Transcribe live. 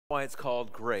Why it's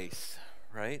called grace,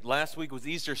 right? Last week was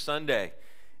Easter Sunday,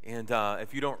 and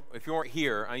if you weren't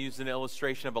here, I used an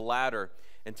illustration of a ladder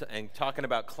and talking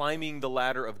about climbing the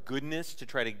ladder of goodness to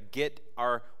try to get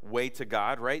our way to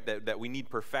God, right? That we need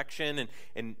perfection,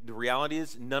 and the reality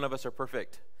is none of us are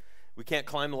perfect. We can't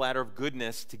climb the ladder of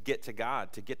goodness to get to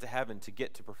God, to get to heaven, to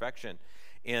get to perfection,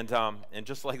 and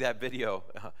just like that video,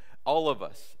 all of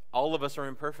us are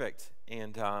imperfect,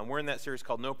 and we're in that series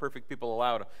called No Perfect People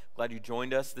Allowed. I'm glad you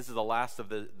joined us. This is the last of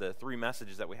the three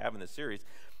messages that we have in this series,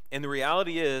 and the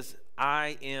reality is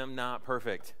I am not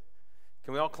perfect.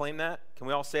 Can we all claim that? Can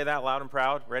we all say that loud and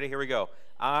proud? Ready? Here we go.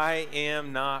 I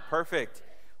am not perfect.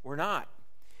 We're not,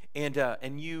 and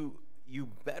you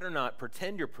better not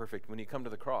pretend you're perfect when you come to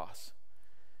the cross,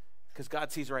 because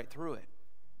God sees right through it.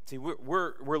 See,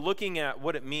 we're looking at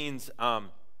what it means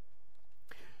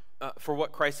for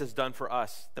what Christ has done for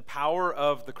us, the power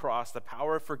of the cross, the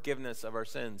power of forgiveness of our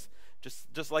sins.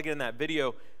 Just like in that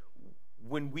video,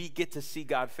 when we get to see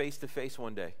God face to face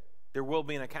one day, there will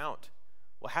be an account.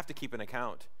 We'll have to keep an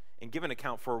account and give an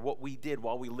account for what we did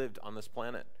while we lived on this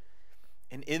planet.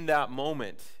 And in that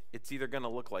moment, it's either going to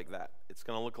look like that. It's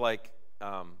going to look like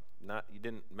you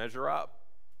didn't measure up,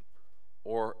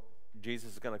 or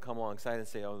Jesus is going to come alongside and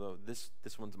say, "Oh, no, this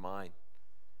one's mine.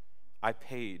 I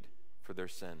paid for their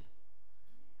sin,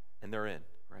 and they're in,"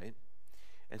 right?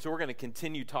 And so we're going to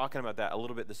continue talking about that a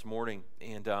little bit this morning.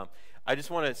 And I just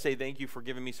want to say thank you for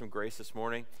giving me some grace this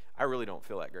morning. I really don't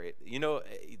feel that great. You know,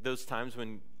 those times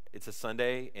when it's a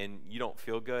Sunday and you don't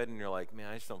feel good and you're like, "Man,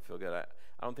 I just don't feel good. I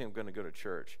don't think I'm going to go to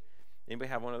church." Anybody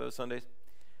have one of those Sundays?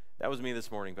 That was me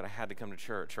this morning, but I had to come to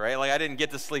church, right? Like, I didn't get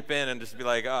to sleep in and just be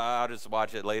like, "Oh, I'll just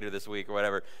watch it later this week," or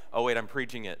whatever. "Oh, wait, I'm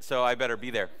preaching it, so I better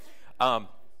be there."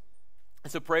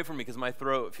 So pray for me, because my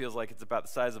throat feels like it's about the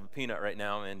size of a peanut right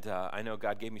now, and I know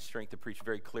God gave me strength to preach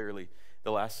very clearly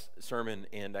the last sermon,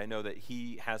 and I know that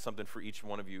He has something for each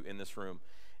one of you in this room,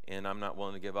 and I'm not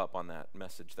willing to give up on that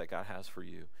message that God has for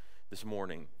you this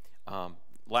morning.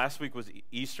 Last week was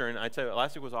Easter, and I tell you,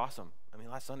 last week was awesome. I mean,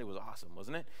 last Sunday was awesome,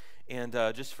 wasn't it? And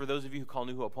just for those of you who call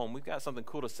New Hope home, we've got something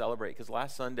cool to celebrate, because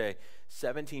last Sunday,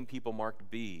 17 people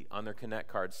marked B on their Connect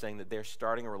cards saying that they're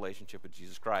starting a relationship with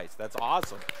Jesus Christ. That's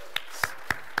awesome.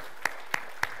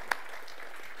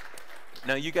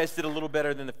 Now, you guys did a little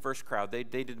better than the first crowd. They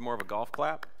did more of a golf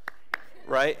clap,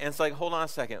 right? And it's like, hold on a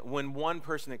second. When one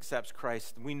person accepts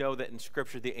Christ, we know that in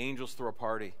Scripture, the angels throw a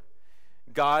party.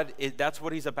 God, that's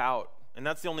what He's about. And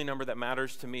that's the only number that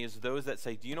matters to me, is those that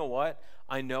say, "Do you know what?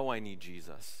 I know I need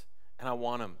Jesus, and I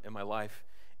want Him in my life."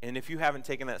 And if you haven't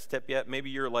taken that step yet, maybe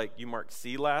you're like, you marked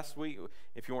C last week.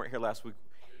 If you weren't here last week,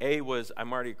 A was,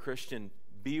 "I'm already a Christian."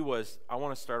 B was, "I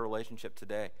want to start a relationship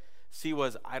today." C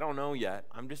was, "I don't know yet.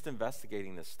 I'm just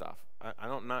investigating this stuff.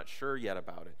 I'm not sure yet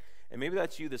about it." And maybe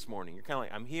that's you this morning. You're kind of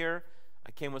like, "I'm here.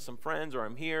 I came with some friends," or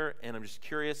 "I'm here, and I'm just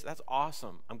curious." That's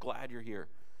awesome. I'm glad you're here.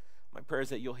 My prayer is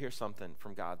that you'll hear something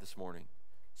from God this morning,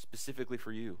 specifically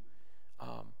for you.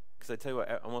 Because I tell you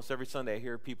what, almost every Sunday I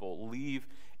hear people leave,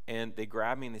 and they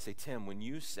grab me and they say, "Tim, when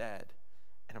you said,"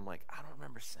 and I'm like, "I don't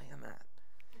remember saying that."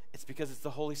 It's because it's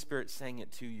the Holy Spirit saying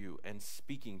it to you and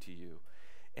speaking to you.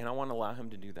 And I want to allow Him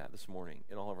to do that this morning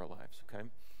in all of our lives, okay?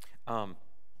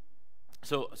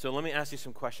 So let me ask you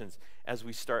some questions as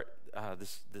we start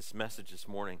this message this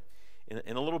morning.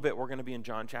 In a little bit, we're going to be in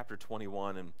John chapter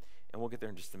 21, and we'll get there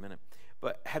in just a minute.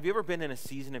 But have you ever been in a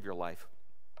season of your life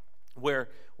where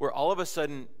all of a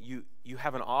sudden you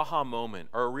have an aha moment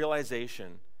or a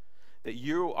realization that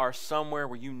you are somewhere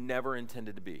where you never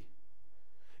intended to be?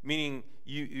 Meaning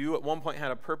you at one point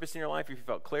had a purpose in your life, you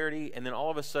felt clarity, and then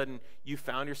all of a sudden you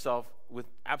found yourself with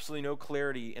absolutely no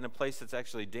clarity in a place that's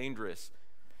actually dangerous,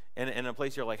 and in a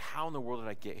place you're like, "How in the world did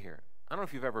I get here?" I don't know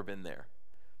if you've ever been there.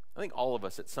 I think all of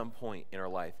us at some point in our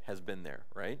life has been there,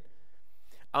 right?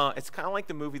 It's kind of like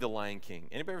the movie The Lion King.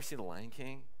 Anybody ever seen The Lion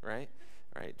King, right?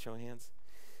 All right, show of hands.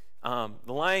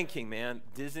 The Lion King, man,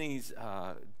 Disney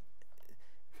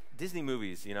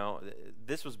movies, you know,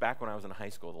 this was back when I was in high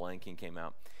school. The Lion King came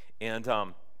out, and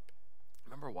I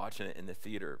remember watching it in the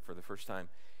theater for the first time.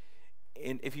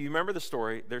 And if you remember the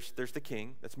story, there's the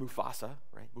king. That's Mufasa,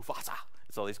 right? Mufasa.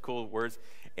 It's all these cool words.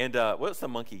 And what's the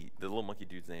little monkey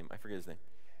dude's name? I forget his name.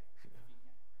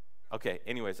 Okay,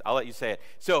 anyways, I'll let you say it.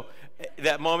 So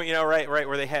that moment, you know, right,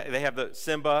 where they have the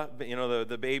Simba, you know,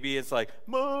 the baby, it's like,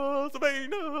 I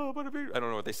don't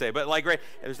know what they say, but like, right,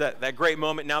 there's that great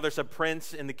moment. Now there's a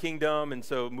prince in the kingdom, and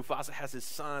so Mufasa has his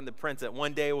son, the prince, that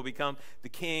one day will become the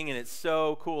king, and it's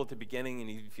so cool at the beginning, and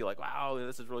you feel like, wow,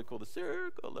 this is really cool, the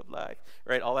circle of life,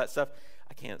 right, all that stuff.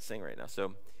 I can't sing right now,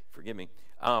 so forgive me.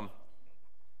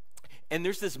 And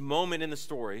there's this moment in the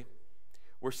story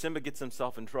where Simba gets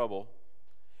himself in trouble,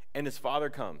 and his father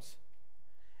comes.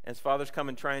 And his father's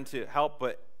coming trying to help,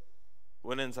 but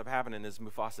what ends up happening is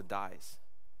Mufasa dies.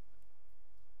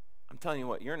 I'm telling you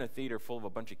what, you're in a theater full of a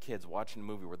bunch of kids watching a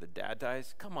movie where the dad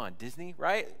dies. Come on, Disney,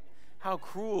 right? How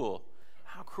cruel.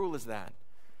 How cruel is that?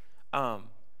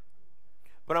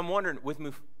 But I'm wondering,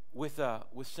 with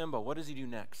Simba, what does he do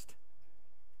next?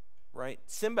 Right?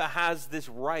 Simba has this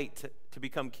right to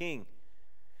become king.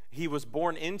 He was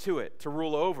born into it, to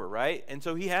rule over, right? And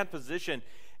so he had position.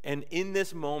 And in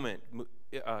this moment,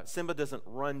 Simba doesn't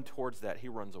run towards that. He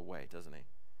runs away, doesn't he?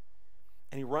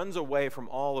 And he runs away from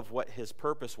all of what his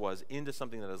purpose was into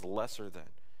something that is lesser than.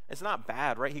 It's not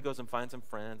bad, right? He goes and finds some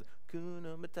friends,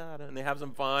 Kuna Matata, and they have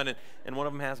some fun, and one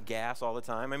of them has gas all the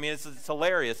time. I mean, it's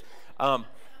hilarious.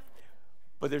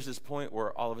 But there's this point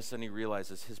where all of a sudden he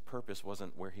realizes his purpose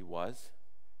wasn't where he was,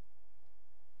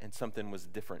 and something was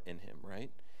different in him,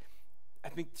 right? I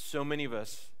think so many of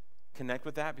us connect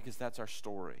with that because that's our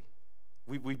story.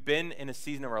 We've been in a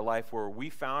season of our life where we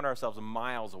found ourselves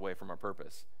miles away from our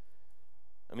purpose.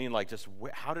 I mean, like, just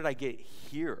how did I get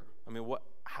here? I mean,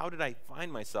 how did I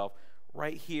find myself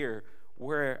right here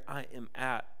where I am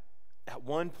at? At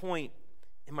one point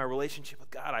in my relationship with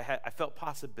God, I felt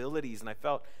possibilities, and I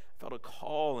felt a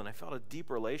call, and I felt a deep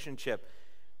relationship.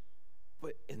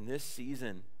 But in this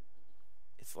season,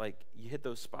 it's like you hit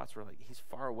those spots where, like, he's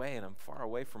far away, and I'm far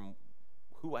away from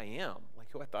who I am,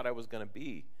 like who I thought I was going to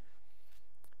be.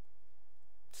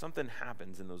 Something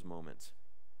happens in those moments.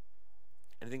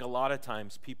 And I think a lot of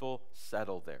times people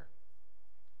settle there.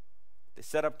 They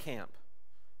set up camp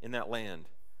in that land,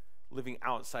 living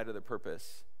outside of their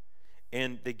purpose,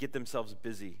 and they get themselves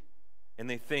busy. And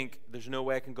they think, there's no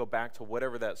way I can go back to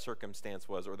whatever that circumstance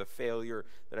was, or the failure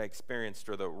that I experienced,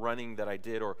 or the running that I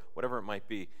did, or whatever it might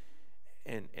be.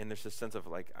 And there's this sense of,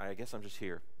 like, I guess I'm just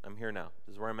here. I'm here now.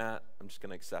 This is where I'm at. I'm just going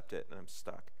to accept it, and I'm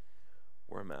stuck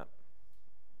where I'm at.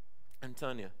 I'm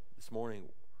telling you, this morning,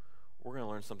 we're going to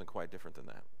learn something quite different than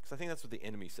that. Because I think that's what the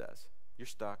enemy says. You're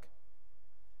stuck.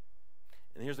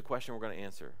 And here's the question we're going to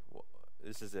answer. Well,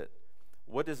 this is it.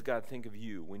 What does God think of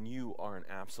you when you are an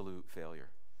absolute failure?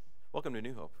 Welcome to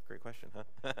New Hope. Great question,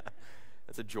 huh?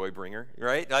 That's a joy bringer,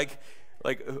 right? Like,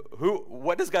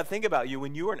 what does God think about you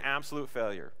when you are an absolute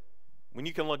failure? When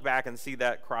you can look back and see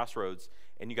that crossroads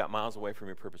and you got miles away from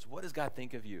your purpose, what does God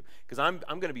think of you? Because I'm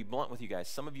going to be blunt with you guys.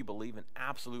 Some of you believe an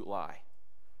absolute lie.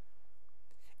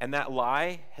 And that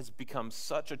lie has become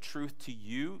such a truth to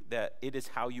you that it is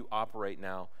how you operate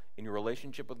now in your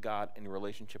relationship with God and your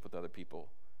relationship with other people.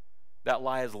 That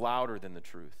lie is louder than the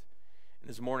truth. And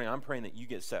this morning, I'm praying that you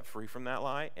get set free from that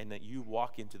lie and that you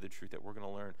walk into the truth that we're going to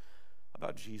learn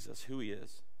about Jesus, who he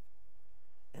is,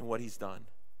 and what he's done,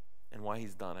 and why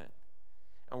he's done it.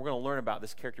 And we're going to learn about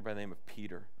this character by the name of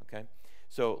Peter, okay?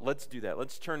 So let's do that.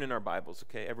 Let's turn in our Bibles,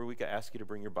 okay? Every week I ask you to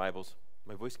bring your Bibles.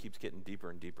 My voice keeps getting deeper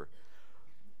and deeper.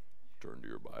 Turn to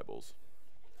your Bibles.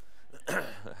 It's going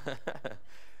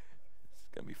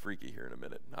to be freaky here in a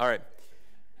minute. All right.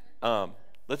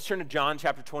 Let's turn to John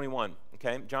chapter 21,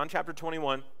 okay? John chapter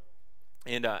 21.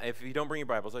 And if you don't bring your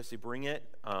Bibles, I say bring it.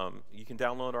 You can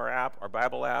download our app, our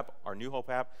Bible app, our New Hope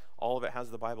app. All of it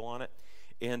has the Bible on it.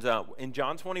 And in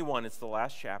John 21, it's the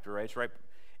last chapter, right?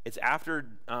 It's after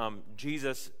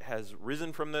Jesus has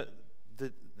risen from the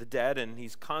dead, and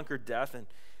he's conquered death,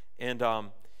 and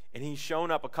he's shown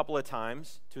up a couple of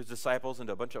times to his disciples and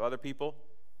to a bunch of other people.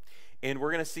 And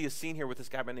we're going to see a scene here with this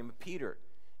guy by the name of Peter.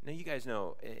 Now, you guys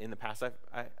know, in the past,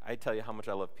 I tell you how much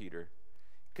I love Peter.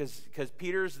 Because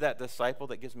Peter's that disciple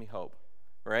that gives me hope,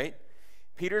 right?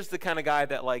 Peter's the kind of guy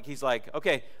that, like, he's like,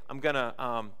 okay, I'm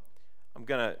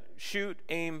gonna shoot,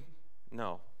 aim.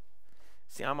 No.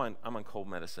 See, I'm on cold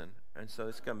medicine. And so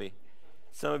it's going to be,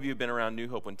 some of you have been around New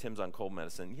Hope when Tim's on cold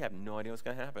medicine. You have no idea what's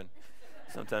going to happen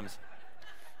sometimes.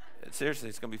 Seriously,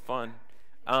 it's going to be fun.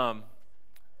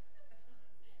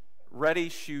 Ready,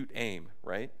 shoot, aim,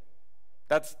 right?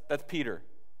 That's Peter.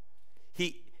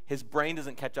 His brain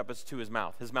doesn't catch up to his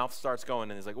mouth. His mouth starts going,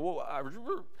 and he's like, whoa,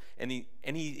 and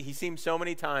he seems so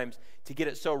many times to get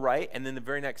it so right, and then the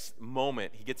very next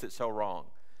moment, he gets it so wrong.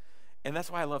 And that's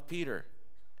why I love Peter.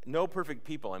 No perfect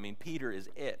people. I mean, Peter is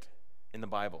it in the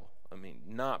Bible. I mean,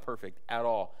 not perfect at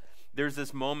all. There's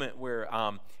this moment where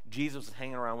Jesus is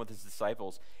hanging around with his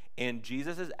disciples, and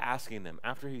Jesus is asking them,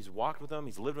 after he's walked with them,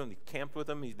 he's lived with them, he's camped with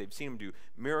them, they've seen him do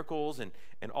miracles and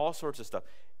all sorts of stuff.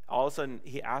 All of a sudden,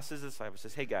 he asks his disciples,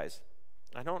 says, hey guys,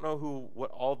 I don't know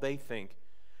what all they think.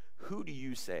 Who do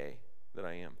you say that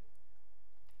I am?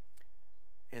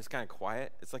 And it's kind of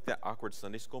quiet. It's like that awkward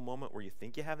Sunday school moment where you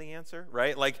think you have the answer,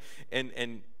 right? Like,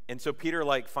 and so Peter,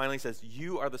 like, finally says,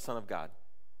 you are the Son of God.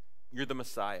 You're the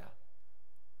Messiah.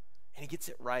 And he gets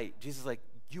it right. Jesus is like,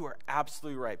 you are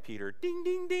absolutely right, Peter. Ding,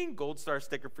 ding, ding. Gold star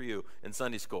sticker for you in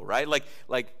Sunday school, right? Like,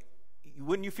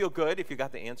 wouldn't you feel good if you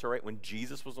got the answer right when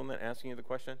Jesus was the one that asking you the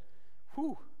question?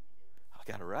 Whew,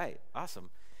 I got it right.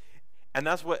 Awesome. And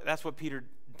that's what Peter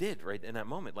did right in that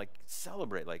moment. Like,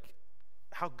 celebrate. Like,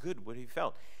 how good would he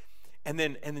felt? And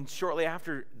then shortly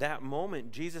after that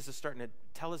moment, Jesus is starting to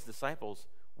tell his disciples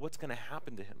what's going to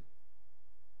happen to him.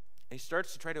 And he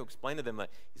starts to try to explain to them that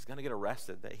he's going to get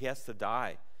arrested, that he has to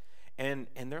die. And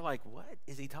they're like, what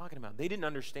is he talking about? They didn't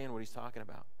understand what he's talking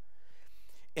about.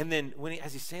 And then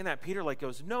as he's saying that, Peter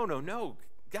goes, no,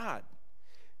 God.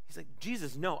 He's like,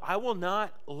 Jesus, no, I will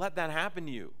not let that happen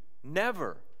to you.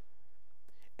 Never.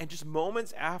 And just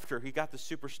moments after he got the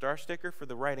superstar sticker for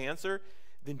the right answer,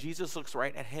 then Jesus looks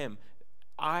right at him,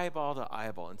 eyeball to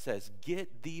eyeball, and says,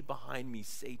 get thee behind me,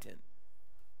 Satan.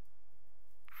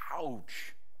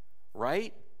 Ouch.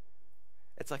 Right?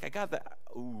 It's like, I got that.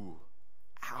 Ooh.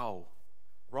 Ow.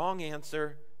 Wrong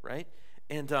answer, right?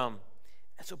 And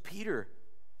so Peter,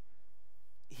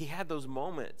 he had those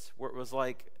moments where it was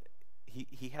like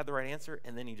he had the right answer,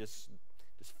 and then he just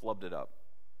flubbed it up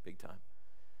big time.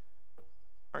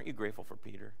 Aren't you grateful for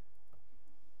Peter?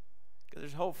 Because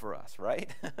there's hope for us, right?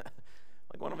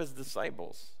 Like one of his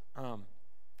disciples.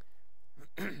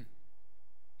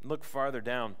 Look farther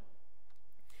down.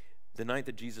 The night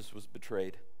that Jesus was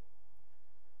betrayed,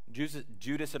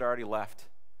 Judas had already left.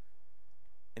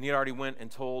 And he had already went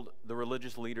and told the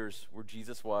religious leaders where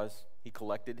Jesus was. He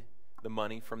collected the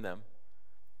money from them.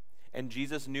 And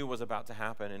Jesus knew what was about to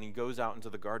happen. And he goes out into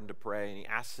the garden to pray. And he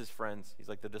asks his friends, he's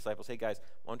like the disciples, hey guys,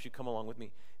 why don't you come along with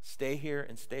me? Stay here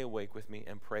and stay awake with me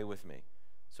and pray with me.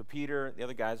 So Peter, the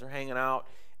other guys are hanging out.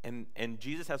 And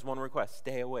Jesus has one request,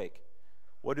 stay awake.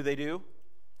 What do?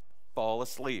 Fall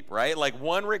asleep, right? Like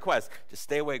one request, just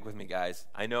stay awake with me, guys.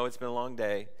 I know it's been a long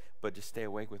day, but just stay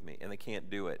awake with me. And they can't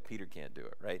do it. Peter can't do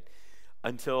it, right?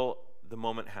 Until the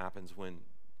moment happens when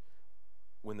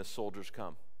the soldiers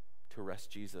come to arrest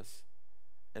Jesus.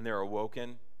 And they're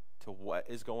awoken to what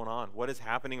is going on, what is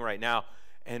happening right now.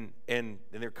 And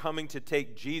they're coming to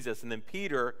take Jesus. And then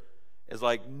Peter is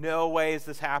like, no way is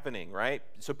this happening, right?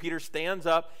 So Peter stands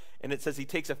up, and it says he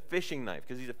takes a fishing knife,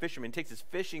 because he's a fisherman. He takes his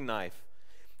fishing knife,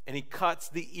 and he cuts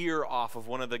the ear off of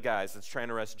one of the guys that's trying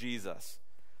to arrest Jesus.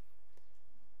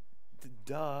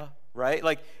 Duh, right?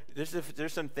 Like,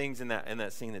 there's some things in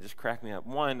that scene that just crack me up.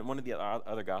 One of the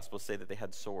other gospels say that they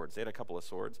had swords. They had a couple of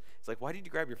swords. It's like, why did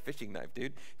you grab your fishing knife,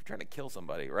 dude? You're trying to kill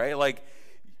somebody, right? Like,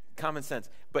 common sense.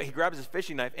 But he grabs his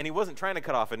fishing knife, and he wasn't trying to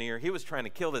cut off an ear. He was trying to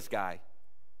kill this guy,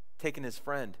 taking his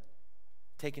friend,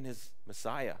 taking his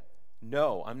Messiah.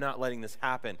 No, I'm not letting this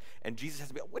happen. And Jesus has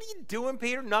to be, what are you doing,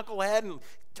 Peter? Knucklehead.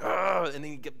 And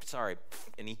then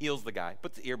and he heals the guy,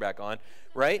 puts the ear back on,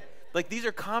 right? Like, these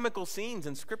are comical scenes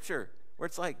in Scripture where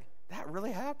it's like, that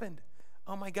really happened.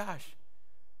 Oh my gosh.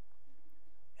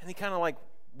 And he kind of like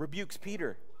rebukes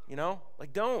Peter,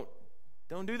 like, don't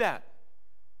do that.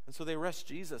 And so they arrest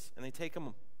Jesus and they take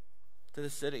him to the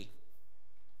city.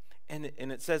 And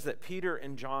it says that Peter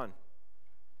and John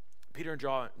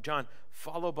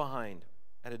follow behind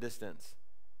at a distance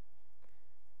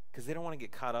because they don't want to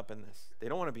get caught up in this. They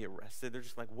don't want to be arrested. They're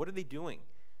just like, what are they doing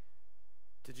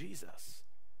to Jesus?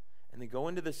 And they go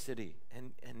into the city,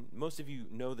 and most of you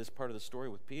know this part of the story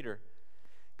with Peter,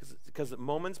 because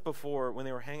moments before, when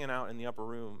they were hanging out in the upper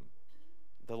room,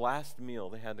 the last meal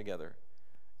they had together,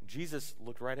 Jesus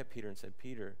looked right at Peter and said,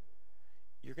 Peter,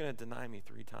 you're going to deny me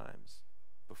 3 times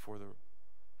before the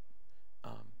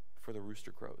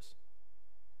rooster crows.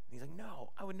 And he's like, no,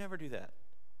 I would never do that.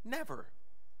 Never,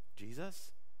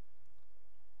 Jesus.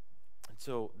 And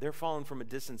so they're following from a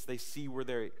distance. They see where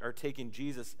they are taking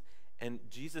Jesus, and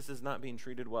Jesus is not being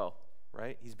treated well,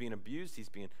 right? He's being abused, he's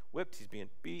being whipped, he's being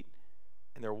beat,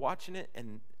 and they're watching it.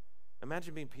 And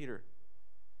imagine being Peter.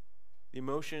 The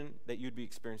emotion that you'd be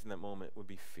experiencing in that moment would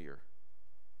be fear.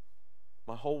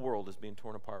 My whole world is being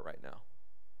torn apart right now,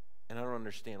 and I don't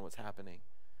understand what's happening.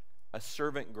 A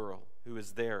servant girl who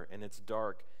is there, and it's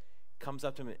dark, comes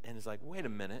up to him and is like, wait a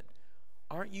minute,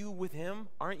 aren't you with him?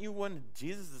 Aren't you one of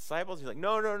Jesus' disciples? He's like,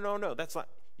 no, that's not,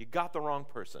 you got the wrong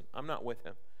person. I'm not with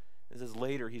him. It says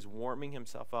later he's warming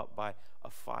himself up by a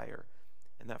fire,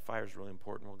 and that fire is really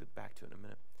important. We'll get back to it in a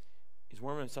minute. He's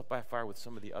warming himself by a fire with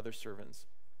some of the other servants,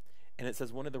 and it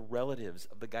says one of the relatives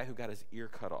of the guy who got his ear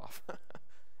cut off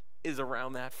is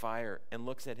around that fire and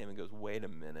looks at him and goes, wait a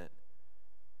minute,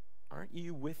 aren't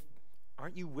you with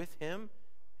him?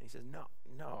 And he says,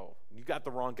 no, you got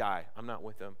the wrong guy. I'm not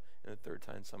with him. And the third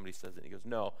time somebody says it, and he goes,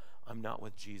 no, I'm not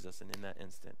with Jesus. And in that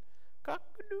instant,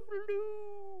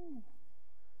 cock-a-doodle-doo,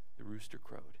 the rooster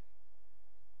crowed.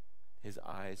 his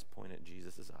eyes point at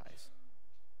Jesus' eyes.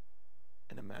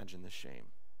 And imagine the shame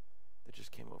that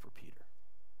just came over Peter.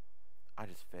 I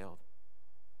just failed.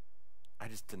 I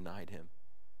just denied him.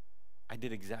 I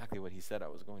did exactly what he said I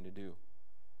was going to do.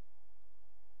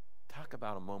 Talk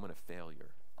about a moment of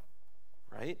failure,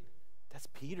 right? That's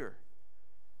Peter.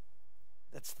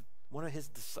 That's one of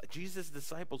Jesus'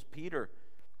 disciples, Peter,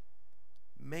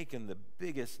 making the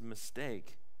biggest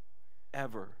mistake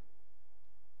ever.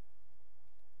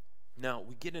 Now,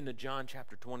 we get into John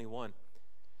chapter 21,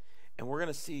 and we're going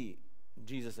to see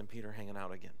Jesus and Peter hanging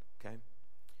out again, okay?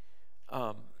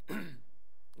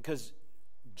 Because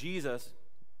Jesus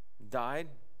died,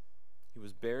 he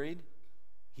was buried,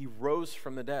 he rose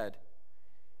from the dead,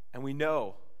 and we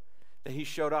know that he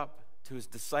showed up to his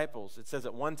disciples. It says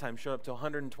at one time showed up to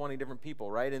 120 different people,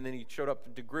 right? And then he showed up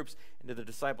into groups, into the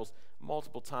disciples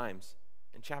multiple times.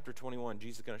 In chapter 21,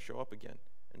 Jesus is going to show up again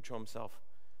and show himself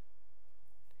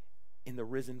in the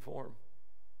risen form,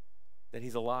 that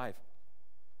he's alive.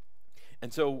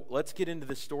 And so let's get into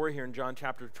the story here in John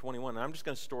chapter 21. And I'm just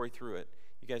going to story through it.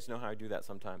 You guys know how I do that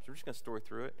sometimes. We're just going to story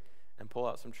through it and pull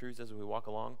out some truths as we walk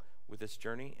along with this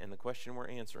journey. And the question we're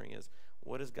answering is,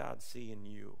 what does God see in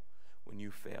you when you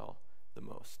fail the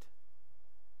most?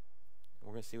 And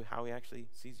we're going to see how he actually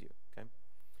sees you, okay?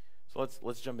 So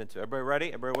let's jump into it. Everybody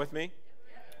ready? Everybody with me?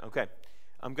 Okay.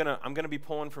 I'm gonna be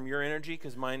pulling from your energy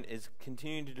because mine is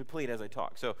continuing to deplete as I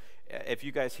talk. So if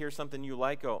you guys hear something you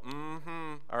like, go,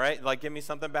 all right? Like, give me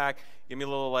something back. Give me a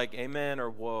little, like, amen,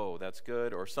 or whoa, that's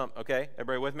good, or something, okay?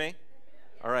 Everybody with me?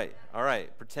 All right.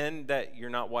 Pretend that you're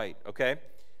not white, okay?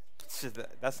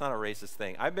 That's not a racist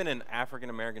thing. I've been in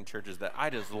African-American churches that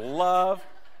I just love.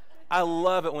 I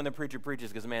love it when the preacher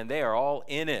preaches because, man, they are all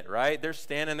in it, right? They're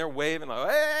standing there waving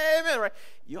like, hey, amen, right?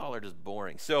 You all are just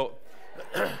boring. So...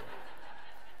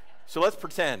 So let's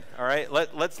pretend, all right?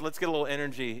 Let's get a little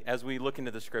energy as we look into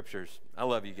the scriptures. I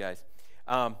love you guys.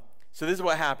 So this is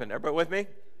what happened. Everybody with me?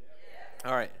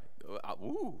 All right.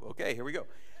 Okay, here we go.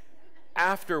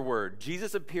 Afterward,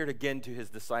 Jesus appeared again to his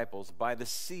disciples by the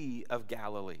Sea of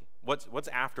Galilee. What's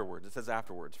afterwards? It says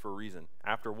afterwards for a reason.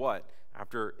 After what?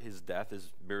 After his death,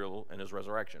 his burial, and his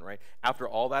resurrection, right? After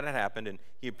all that had happened, and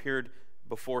he appeared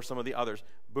before some of the others,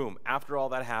 boom, after all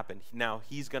that happened, now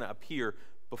he's going to appear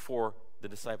before the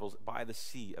disciples by the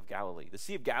Sea of Galilee. The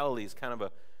Sea of Galilee is kind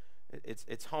of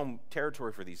it's home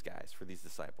territory for these guys, for these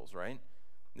disciples, right?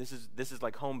 This is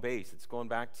like home base. It's going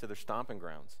back to their stomping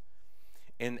grounds.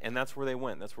 And that's where they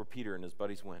went. That's where Peter and his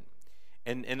buddies went.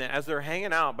 And as they're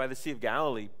hanging out by the Sea of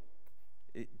Galilee,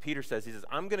 Peter says, he says,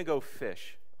 I'm going to go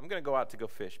fish. I'm going to go out to go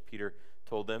fish, Peter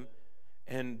told them.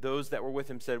 And those that were with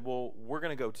him said, well, we're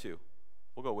going to go too.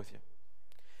 We'll go with you.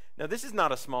 Now, this is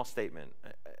not a small statement.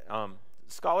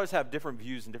 Scholars have different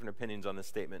views and different opinions on this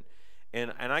statement,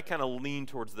 and I kind of lean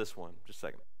towards this one. Just a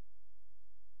second.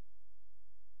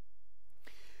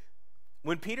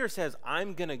 When Peter says,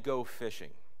 I'm going to go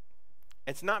fishing,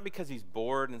 it's not because he's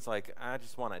bored and it's like, I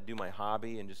just want to do my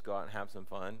hobby and just go out and have some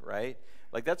fun, right?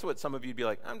 Like, that's what some of you'd be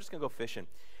like, I'm just going to go fishing.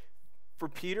 For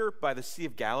Peter, by the Sea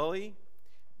of Galilee,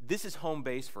 this is home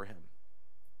base for him.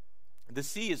 The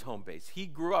sea is home base. He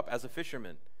grew up as a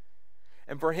fisherman.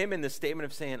 And for him, in this statement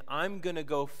of saying, I'm going to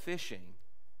go fishing,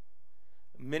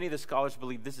 many of the scholars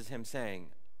believe this is him saying,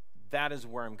 that is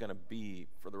where I'm going to be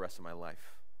for the rest of my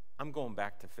life. I'm going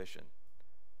back to fishing.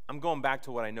 I'm going back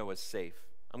to what I know is safe.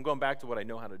 I'm going back to what I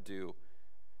know how to do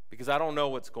because I don't know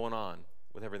what's going on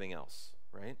with everything else,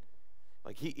 right?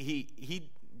 Like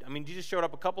I mean, Jesus showed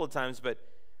up a couple of times, but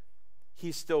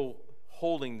he's still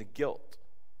holding the guilt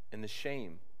and the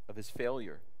shame of his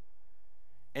failure.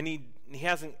 And he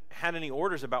hasn't had any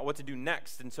orders about what to do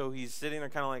next. And so he's sitting there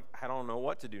kind of like, I don't know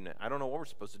what to do next. I don't know what we're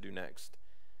supposed to do next.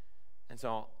 And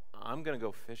so I'm going to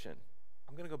go fishing.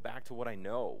 I'm going to go back to what I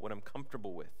know, what I'm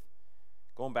comfortable with.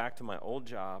 Going back to my old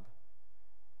job.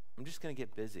 I'm just going to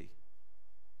get busy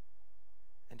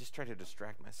and just try to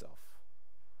distract myself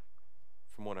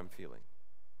from what I'm feeling.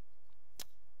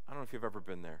 I don't know if you've ever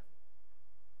been there.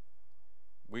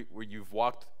 Where you've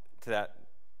walked to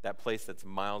that place that's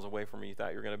miles away from where you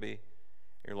thought you were going to be.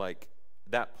 You're like,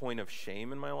 that point of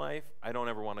shame in my life, I don't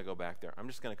ever want to go back there. I'm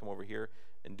just going to come over here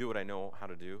and do what I know how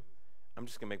to do. I'm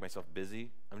just going to make myself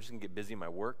busy. I'm just going to get busy in my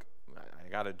work. I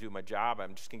got to do my job.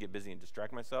 I'm just going to get busy and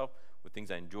distract myself with things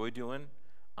I enjoy doing.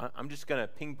 I'm just going to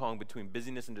ping pong between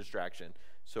busyness and distraction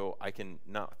so I can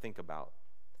not think about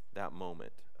that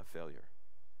moment of failure.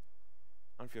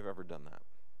 I don't know if you've ever done that.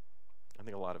 I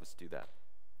think a lot of us do that.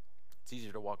 It's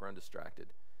easier to walk around distracted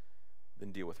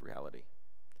than deal with reality.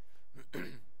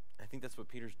 I think that's what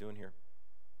Peter's doing here.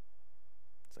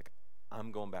 It's like,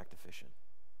 I'm going back to fishing.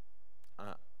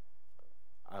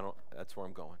 that's where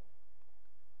I'm going.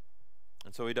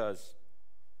 And so he does.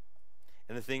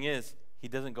 And the thing is, he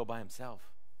doesn't go by himself.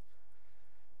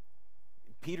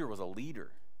 Peter was a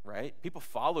leader, right? People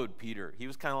followed Peter. He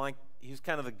was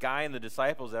kind of the guy in the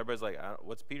disciples. Everybody's like,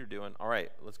 what's Peter doing? All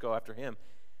right, let's go after him.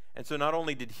 And so not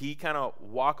only did he kind of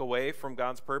walk away from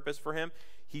God's purpose for him,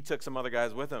 he took some other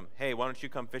guys with him. Hey, why don't you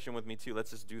come fishing with me too?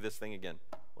 Let's just do this thing again.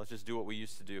 Let's just do what we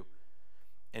used to do.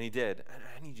 And he did. And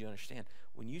I need you to understand,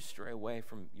 when you stray away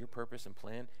from your purpose and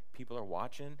plan, people are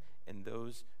watching, and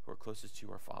those who are closest to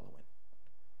you are following.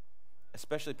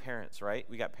 Especially parents, right?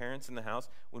 We got parents in the house.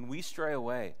 When we stray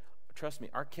away, trust me,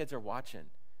 our kids are watching,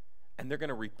 and they're going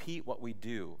to repeat what we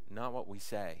do, not what we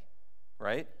say,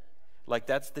 right? Like,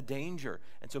 that's the danger.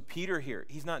 And so Peter here,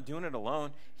 he's not doing it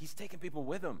alone. He's taking people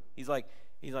with him. He's like,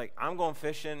 I'm going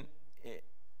fishing.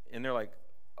 And they're like,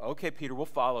 okay, Peter, we'll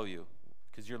follow you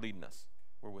because you're leading us.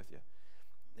 We're with you.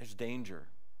 There's danger.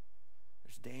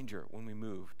 There's danger when we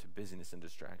move to busyness and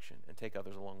distraction and take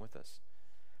others along with us.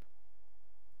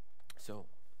 So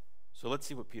let's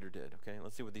see what Peter did, okay?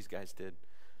 Let's see what these guys did.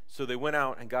 So they went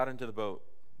out and got into the boat.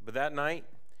 But that night,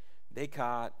 they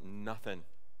caught nothing.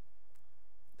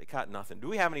 They caught nothing. Do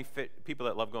we have any people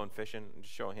that love going fishing?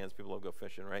 Just show of hands, people love go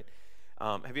fishing, right?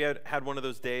 Have you had one of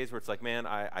those days where it's like, man,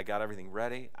 I got everything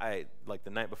ready. Like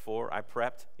the night before, I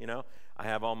prepped, I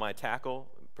have all my tackle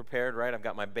prepared, right? I've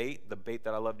got my bait, the bait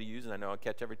that I love to use, and I know I'll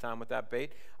catch every time with that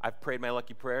bait. I've prayed my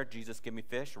lucky prayer, Jesus, give me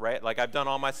fish, right? Like, I've done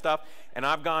all my stuff, and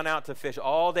I've gone out to fish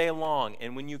all day long,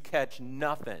 and when you catch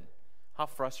nothing, how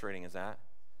frustrating is that,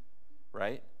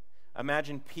 right?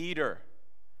 Imagine Peter.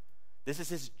 This is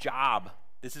his job.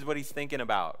 This is what he's thinking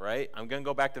about, right? I'm going to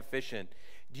go back to fishing.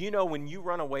 Do you know when you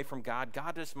run away from God,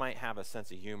 God just might have a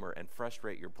sense of humor and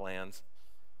frustrate your plans,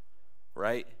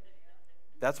 right?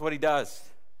 That's what he does.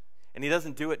 And he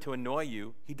doesn't do it to annoy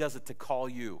you. He does it to call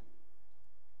you,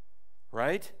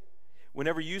 right?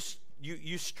 Whenever you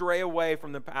stray away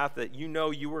from the path that you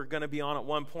know you were going to be on at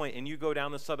one point, and you go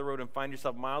down this other road and find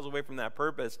yourself miles away from that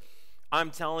purpose,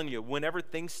 I'm telling you, whenever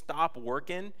things stop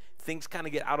working, things kind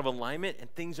of get out of alignment, and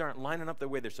things aren't lining up the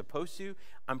way they're supposed to,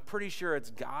 I'm pretty sure it's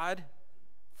God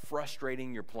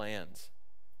frustrating your plans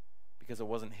because it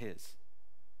wasn't his,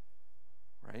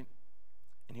 right?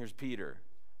 And here's Peter.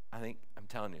 I'm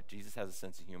telling you, Jesus has a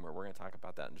sense of humor. We're going to talk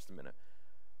about that in just a minute.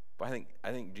 But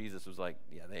I think Jesus was like,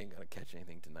 yeah, they ain't going to catch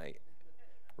anything tonight,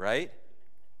 right?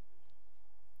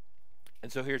 And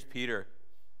so here's Peter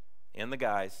and the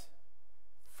guys,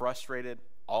 frustrated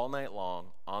all night long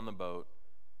on the boat,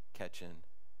 catching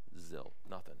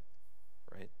nothing,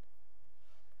 right?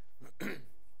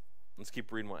 Let's keep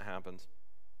reading what happens.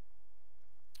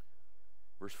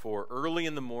 Verse 4, early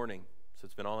in the morning, so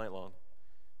it's been all night long,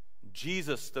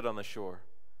 Jesus stood on the shore,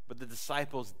 but the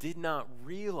disciples did not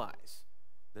realize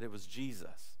that it was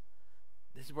Jesus.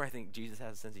 This is where I think Jesus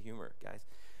has a sense of humor, guys.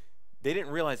 They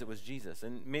didn't realize it was Jesus.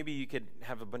 And maybe you could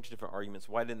have a bunch of different arguments.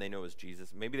 Why didn't they know it was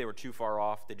Jesus? Maybe they were too far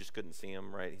off. They just couldn't see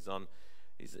him, right?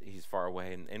 He's far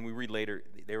away. And we read later,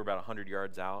 they were about 100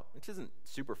 yards out, which isn't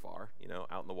super far,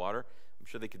 out in the water. I'm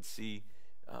sure they could see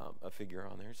a figure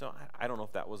on there. So I don't know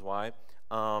if that was why.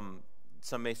 Some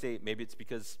may say maybe it's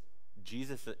because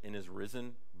Jesus in his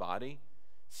risen body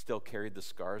still carried the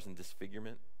scars and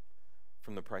disfigurement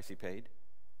from the price he paid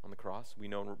on the cross. We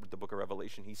know in the book of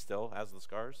Revelation he still has the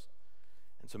scars.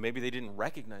 And so maybe they didn't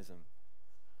recognize him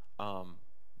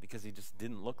because he just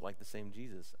didn't look like the same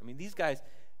Jesus. I mean, these guys,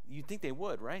 you'd think they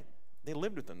would, right? They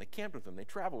lived with him. They camped with him. They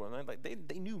traveled with him.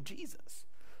 They knew Jesus.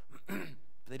 But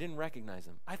they didn't recognize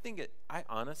him. I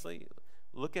honestly,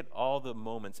 look at all the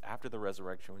moments after the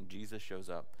resurrection when Jesus shows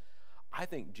up. I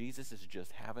think Jesus is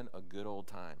just having a good old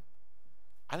time.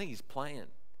 I think he's playing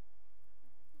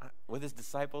with his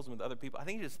disciples and with other people. I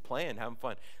think he's just playing, having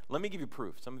fun. Let me give you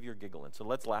proof. Some of you are giggling, so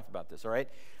let's laugh about this, all right?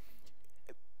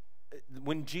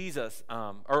 When Jesus,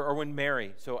 or when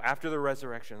Mary, so after the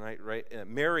resurrection, right?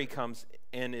 Mary comes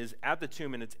and is at the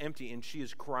tomb, and it's empty, and she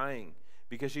is crying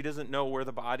because she doesn't know where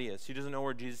the body is. She doesn't know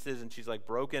where Jesus is, and she's like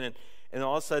broken, and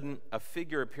all of a sudden, a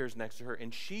figure appears next to her,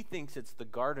 and she thinks it's the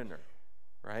gardener,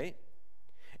 right?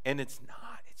 And it's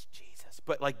not, it's Jesus.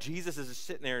 But like Jesus is just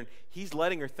sitting there, and he's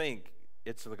letting her think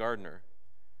it's the gardener.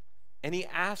 And he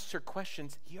asks her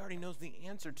questions he already knows the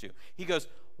answer to. He goes,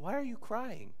 why are you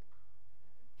crying?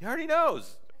 He already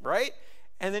knows, right?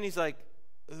 And then he's like,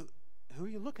 who are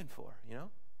you looking for,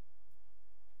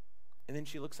 And then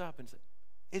she looks up and says,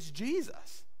 it's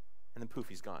Jesus. And then poof,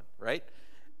 he's gone, right?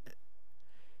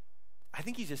 I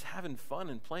think he's just having fun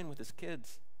and playing with his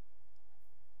kids.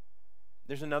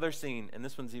 There's another scene, and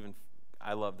this one's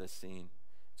I love this scene.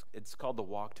 It's called the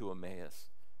walk to Emmaus.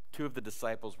 two of the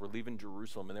disciples were leaving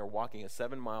Jerusalem, and they were walking a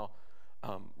 7-mile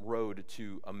road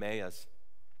to Emmaus.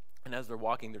 And as they're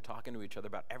walking, they're talking to each other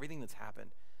about everything that's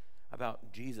happened,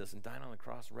 about Jesus and dying on the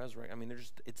cross, resurrected. I mean,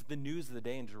 it's the news of the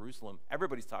day in Jerusalem.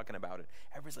 Everybody's talking about it.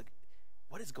 Everybody's like,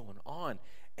 what is going on?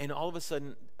 And all of a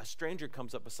sudden, a stranger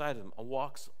comes up beside them and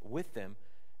walks with them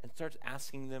and starts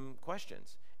asking them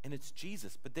questions. And it's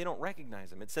Jesus, but they don't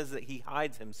recognize him. It says that he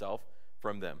hides himself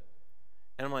from them.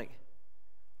 And I'm like,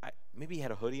 maybe he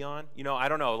had a hoodie on. You know, I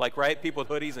don't know. Like, right? People with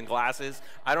hoodies and glasses.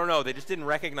 I don't know. They just didn't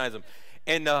recognize him.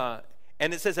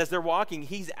 And it says as they're walking,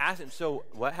 he's asking, so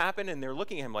what happened? And they're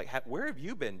looking at him like, where have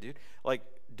you been, dude? Like,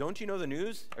 don't you know the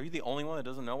news? Are you the only one that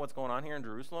doesn't know what's going on here in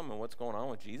Jerusalem and what's going on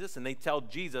with Jesus? And they tell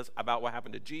Jesus about what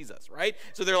happened to Jesus, right?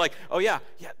 So they're like, oh, yeah,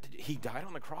 he died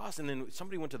on the cross. And then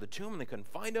somebody went to the tomb and they couldn't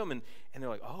find him. And they're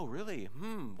like, oh, really?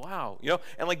 Wow. You know,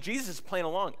 and like Jesus is playing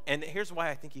along. And here's why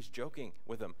I think he's joking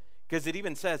with them. Because it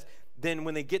even says, then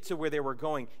when they get to where they were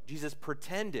going, Jesus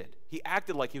pretended. He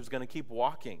acted like he was going to keep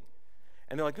walking.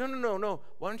 And they're like, no.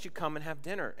 Why don't you come and have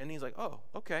dinner? And he's like, oh,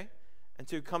 okay. And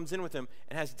so he comes in with him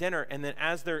and has dinner. And then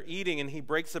as they're eating and he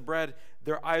breaks the bread,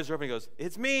 their eyes are open. He goes,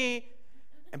 it's me.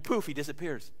 And poof, he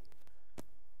disappears.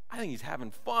 I think he's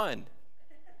having fun.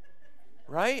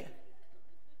 Right?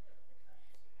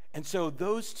 And so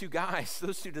those two guys,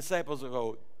 those two disciples will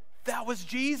go, that was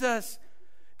Jesus.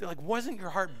 They're like, wasn't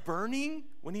your heart burning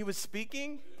when he was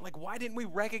speaking? Like, why didn't we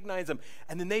recognize him?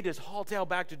 And then they just haul tail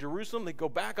back to Jerusalem. They go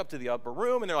back up to the upper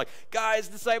room, and they're like, guys,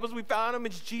 disciples, we found him.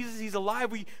 It's Jesus. He's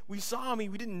alive. We saw him.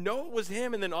 We didn't know it was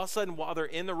him. And then all of a sudden, while they're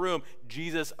in the room,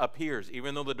 Jesus appears.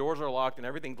 Even though the doors are locked and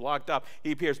everything's locked up,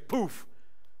 he appears. Poof.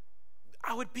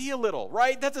 I would be a little,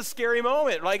 right? That's a scary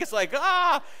moment. Like, it's like,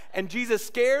 ah. And Jesus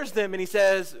scares them, and he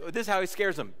says, this is how he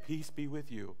scares them. Peace be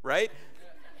with you, right?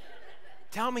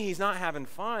 Tell me he's not having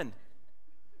fun.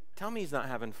 Tell me he's not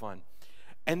having fun.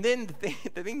 And then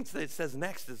the thing that it says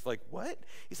next is like, what?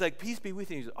 He's like, peace be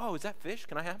with you. He's like, oh, is that fish?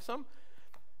 Can I have some?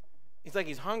 He's like,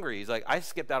 he's hungry. He's like, I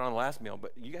skipped out on the last meal,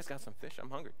 but you guys got some fish? I'm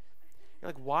hungry. You're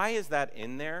like, why is that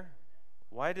in there?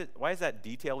 Why is that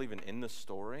detail even in the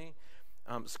story?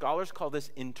 Scholars call this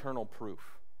internal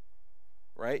proof,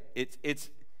 right?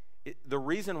 The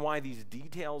reason why these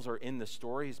details are in the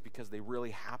story is because they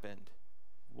really happened.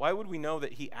 Why would we know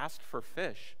that he asked for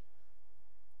fish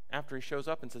after he shows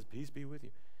up and says, peace be with you?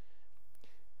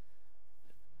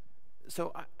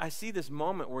 So I see this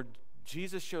moment where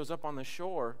Jesus shows up on the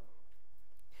shore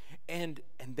and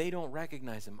they don't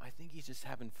recognize him. I think he's just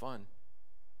having fun.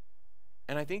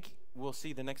 And I think we'll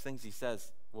see the next things he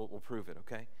says will prove it,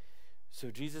 okay?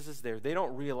 So Jesus is there. They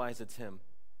don't realize it's him.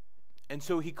 And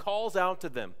so he calls out to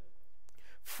them,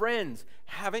 friends,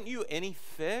 haven't you any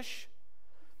fish?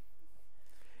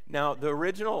 Now, the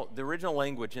original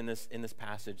language in this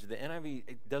passage, the NIV,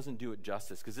 it doesn't do it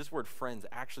justice, because this word friends,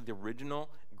 actually the original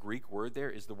Greek word there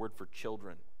is the word for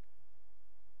children.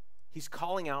 He's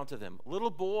calling out to them, little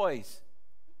boys,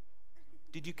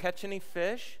 did you catch any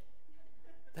fish?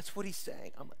 That's what he's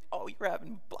saying. I'm like, oh, you're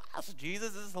having a blast,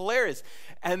 Jesus. This is hilarious.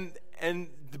 And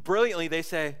brilliantly they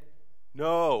say,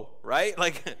 no, right?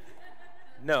 Like,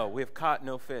 no, we have caught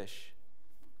no fish.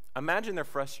 Imagine their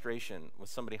frustration with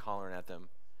somebody hollering at them.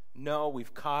 No,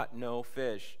 we've caught no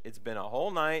fish. It's been a whole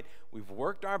night. We've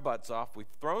worked our butts off. We've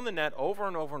thrown the net over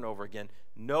and over and over again.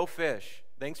 No fish.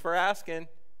 Thanks for asking.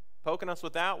 Poking us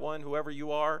with that one, whoever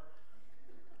you are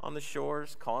on the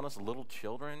shores, calling us little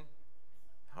children.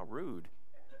 How rude.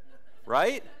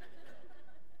 Right?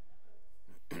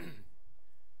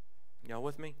 Y'all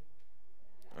with me?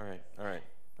 All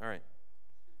right.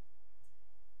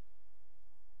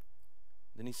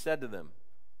 Then he said to them,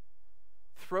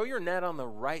 throw your net on the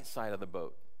right side of the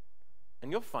boat,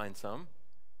 and you'll find some.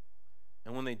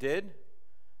 And when they did,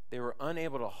 they were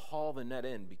unable to haul the net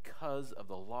in because of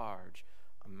the large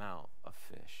amount of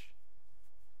fish.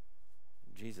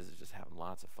 Jesus is just having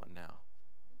lots of fun now.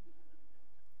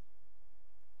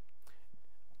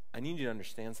 I need you to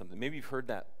understand something. Maybe you've heard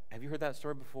that. Have you heard that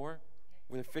story before?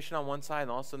 Where they're fishing on one side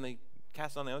and all of a sudden they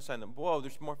cast it on the other side and whoa,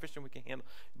 there's more fish than we can handle.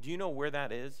 Do you know where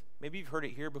that is? Maybe you've heard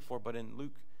it here before, but in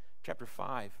Luke chapter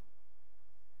 5,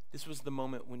 this was the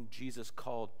moment when Jesus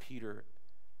called Peter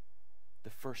the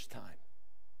first time.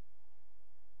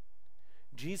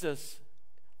 Jesus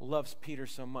loves Peter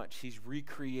so much, he's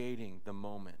recreating the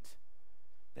moment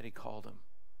that he called him.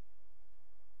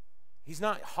 He's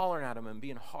not hollering at him and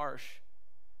being harsh.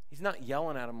 He's not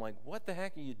yelling at him like, what the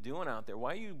heck are you doing out there?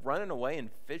 Why are you running away and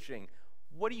fishing?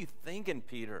 What are you thinking,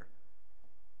 Peter?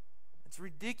 It's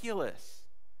ridiculous.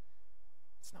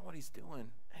 It's not what he's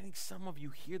doing. I think some of you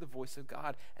hear the voice of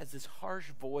God as this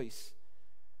harsh voice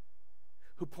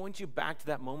who points you back to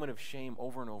that moment of shame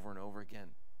over and over and over again.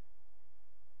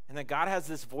 And that God has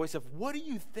this voice of, what are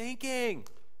you thinking?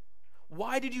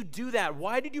 Why did you do that?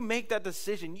 Why did you make that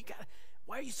decision?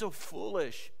 Why are you so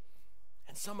foolish?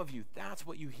 And some of you, that's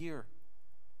what you hear.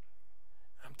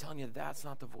 I'm telling you, that's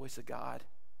not the voice of God.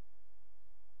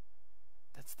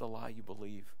 That's the lie you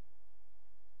believe.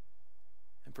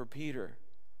 And for Peter,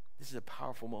 this is a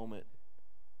powerful moment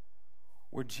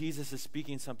where Jesus is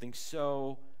speaking something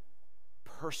so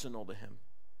personal to him.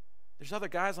 There's other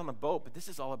guys on the boat, but this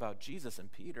is all about Jesus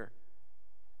and Peter.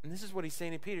 And this is what he's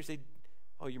saying to Peter. He's saying,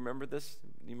 oh, you remember this?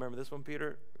 You remember this one,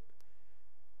 Peter?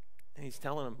 And he's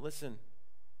telling him, listen,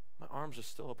 my arms are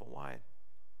still open wide.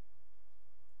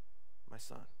 My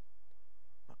son,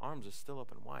 my arms are still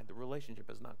open wide. The relationship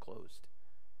is not closed.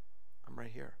 I'm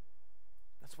right here.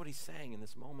 That's what he's saying in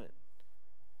this moment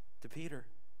to Peter.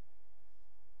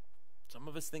 Some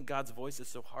of us think God's voice is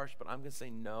so harsh, but I'm going to say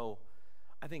no.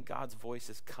 I think God's voice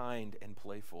is kind and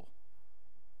playful.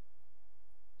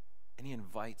 And he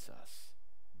invites us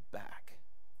back.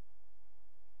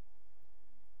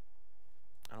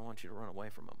 I don't want you to run away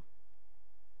from him.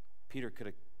 Peter could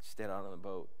have stayed out on the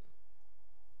boat.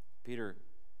 Peter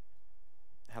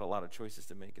had a lot of choices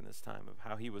to make in this time of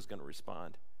how he was going to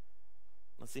respond.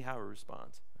 Let's see how he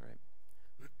responds. All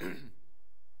right.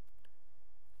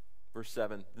 Verse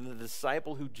 7, the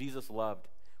disciple who Jesus loved,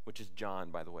 which is John,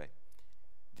 by the way.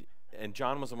 And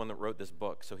John was the one that wrote this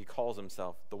book, so he calls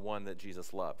himself the one that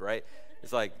Jesus loved, right?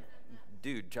 It's like,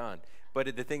 dude, John.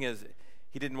 But the thing is,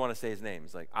 he didn't want to say his name.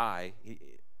 It's like,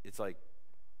 it's like,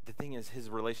 the thing is, his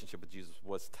relationship with Jesus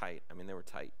was tight. I mean, they were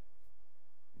tight.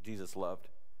 Jesus loved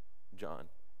John.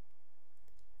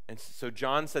 And so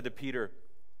John said to Peter,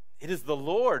 it is the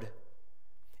Lord.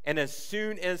 And as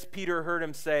soon as Peter heard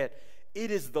him say it, it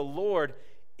is the Lord,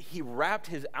 he wrapped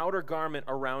his outer garment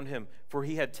around him, for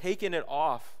he had taken it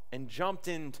off and jumped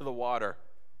into the water.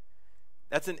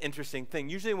 That's an interesting thing.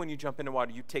 Usually when you jump into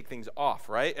water, you take things off,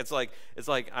 right? It's like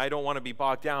I don't want to be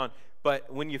bogged down.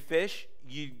 But when you fish,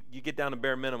 you get down to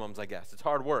bare minimums, I guess. It's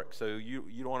hard work, so you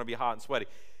don't want to be hot and sweaty.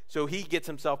 So he gets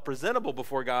himself presentable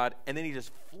before God, and then he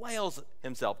just flails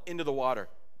himself into the water.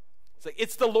 It's like,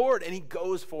 it's the Lord, and he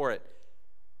goes for it.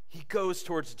 He goes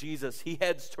towards Jesus. He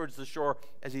heads towards the shore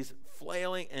as he's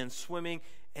flailing and swimming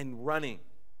and running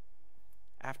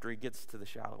after he gets to the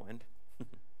shallow end.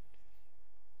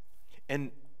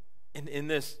 And in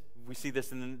this, we see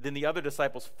this, and then the other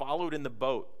disciples followed in the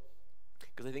boat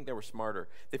because I think they were smarter.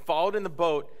 They followed in the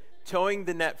boat, towing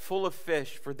the net full of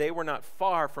fish, for they were not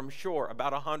far from shore,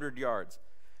 about 100 yards.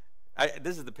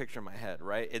 This is the picture in my head,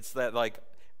 right? It's that, like,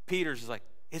 Peter's just like,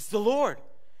 it's the Lord.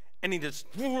 And he just,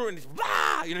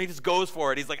 he just goes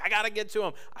for it. He's like, I got to get to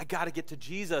him. I got to get to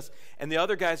Jesus. And the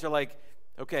other guys are like,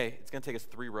 okay, it's going to take us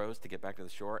 3 rows to get back to the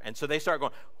shore. And so they start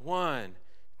going, 1,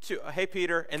 2, hey,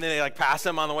 Peter. And then they, like, pass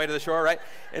him on the way to the shore, right?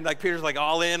 And, like, Peter's, like,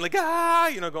 all in, like,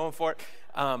 going for it.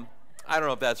 I don't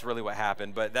know if that's really what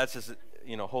happened, but that's just,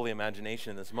 holy imagination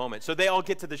in this moment. So they all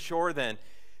get to the shore then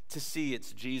to see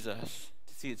it's Jesus.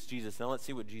 Now let's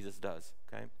see what Jesus does,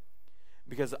 okay?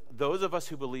 Because those of us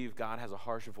who believe God has a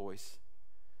harsh voice,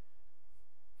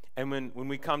 and when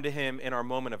we come to him in our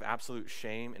moment of absolute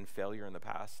shame and failure in the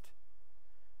past,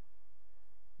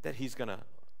 that he's gonna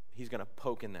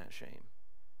poke in that shame.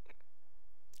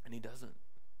 And he doesn't.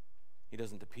 He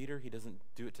doesn't to Peter. He doesn't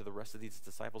do it to the rest of these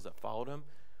disciples that followed him.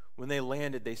 When they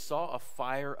landed, they saw a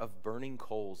fire of burning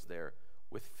coals there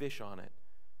with fish on it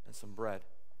and some bread.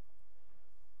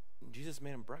 And Jesus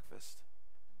made them breakfast.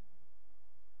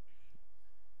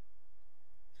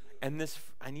 And this,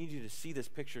 I need you to see this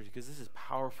picture because this is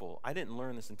powerful. I didn't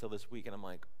learn this until this week, and I'm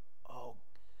like, oh,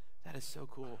 that is so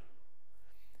cool.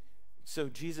 So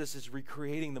Jesus is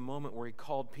recreating the moment where he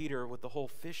called Peter with the whole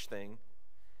fish thing.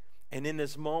 And in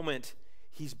this moment,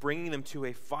 he's bringing them to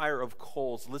a fire of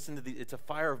coals. Listen to it's a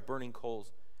fire of burning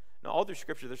coals. Now, all through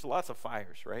Scripture, there's lots of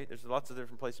fires, right? There's lots of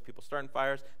different places people starting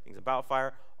fires, things about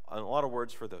fire, and a lot of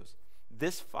words for those.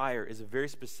 This fire is a very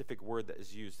specific word that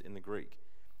is used in the Greek.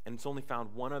 And it's only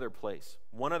found one other place.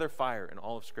 One other fire in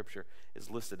all of Scripture is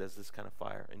listed as this kind of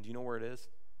fire. And do you know where it is?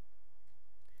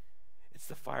 It's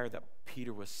the fire that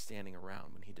Peter was standing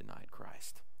around when he denied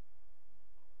Christ.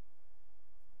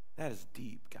 That is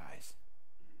deep, guys.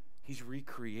 He's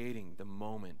recreating the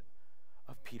moment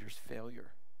of Peter's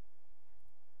failure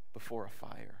before a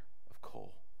fire of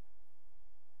coal.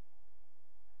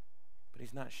 But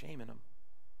he's not shaming him.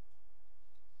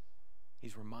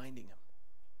 He's reminding him.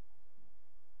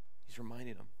 He's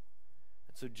reminding him.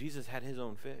 And so Jesus had his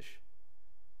own fish.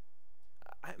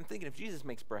 I'm thinking if Jesus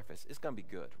makes breakfast, it's going to be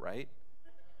good, right?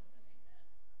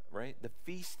 Right? The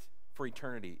feast for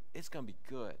eternity. It's going to be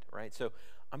good, right? So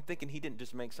I'm thinking he didn't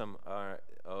just make some,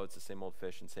 it's the same old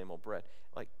fish and same old bread.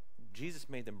 Like, Jesus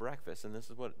made them breakfast, and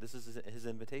this is his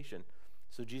invitation.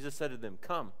 So Jesus said to them,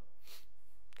 come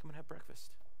and have breakfast.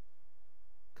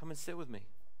 Come and sit with me.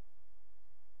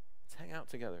 Let's hang out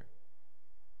together.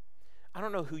 I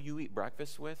don't know who you eat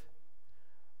breakfast with,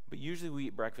 but usually we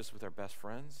eat breakfast with our best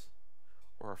friends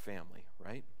or our family,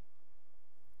 right?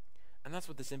 And that's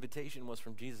what this invitation was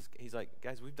from Jesus. He's like,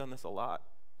 guys, we've done this a lot.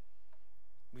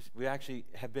 We actually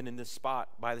have been in this spot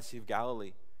by the Sea of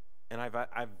Galilee, and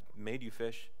I've made you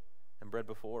fish and bread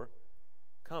before.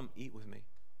 Come, eat with me.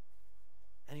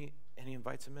 And he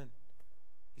invites him in.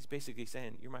 He's basically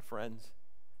saying, you're my friends.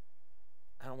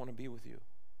 I don't want to be with you.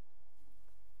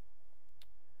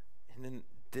 And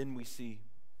then we see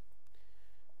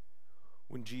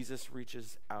when Jesus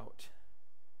reaches out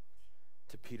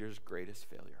to Peter's greatest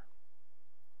failure.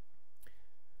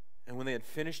 And when they had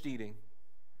finished eating,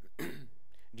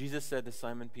 Jesus said to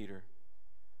Simon Peter,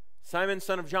 Simon,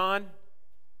 son of John,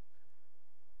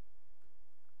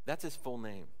 that's his full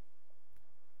name.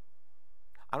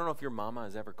 I don't know if your mama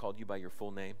has ever called you by your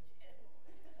full name.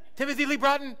 Timothy Lee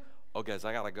Broughton. Oh, guys,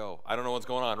 I got to go. I don't know what's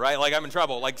going on, right? Like, I'm in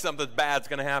trouble. Like, something bad's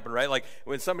going to happen, right? Like,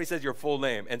 when somebody says your full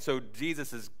name. And so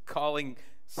Jesus is calling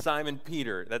Simon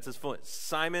Peter. That's his full name.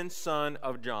 Simon, son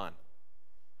of John.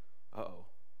 Uh-oh.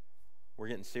 We're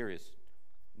getting serious.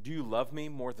 Do you love me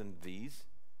more than these?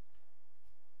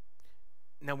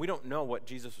 Now, we don't know what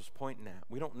Jesus was pointing at.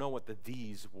 We don't know what the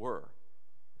these were.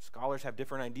 Scholars have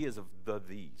different ideas of the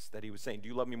these that he was saying. Do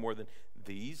you love me more than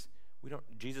these?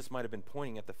 Jesus might have been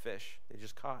pointing at the fish they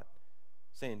just caught,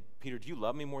 saying, Peter, do you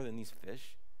love me more than these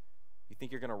fish? You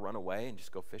think you're going to run away and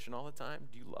just go fishing all the time?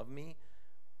 Do you love me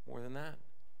more than that?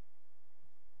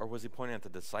 Or was he pointing at the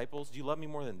disciples? Do you love me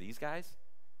more than these guys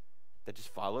that just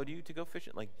followed you to go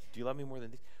fishing? Like, do you love me more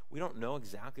than these? We don't know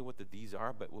exactly what the these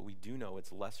are, but what we do know,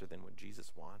 it's lesser than what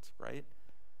Jesus wants, right?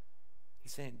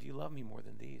 He's saying, do you love me more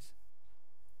than these?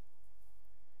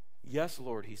 Yes,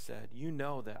 Lord, he said, you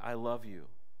know that I love you.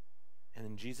 And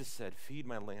then Jesus said, feed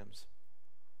my lambs.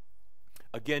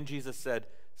 Again, Jesus said,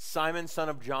 Simon, son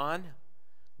of John,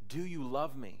 do you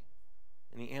love me?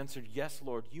 And he answered, yes,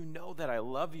 Lord, you know that I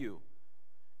love you.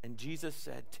 And Jesus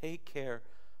said, take care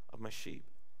of my sheep.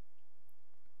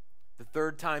 The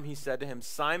third time he said to him,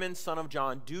 Simon, son of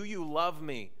John, do you love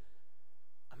me?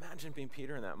 Imagine being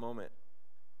Peter in that moment.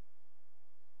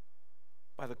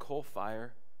 By the coal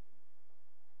fire,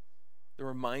 the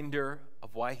reminder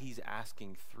of why he's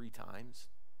asking 3 times,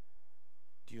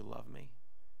 do you love me?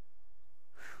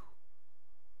 Whew.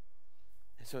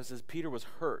 And so it says Peter was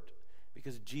hurt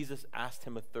because Jesus asked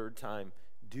him a 3rd time,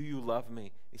 do you love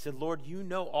me? He said, Lord, you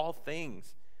know all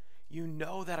things. You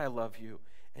know that I love you.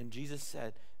 And Jesus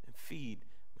said, feed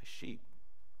my sheep.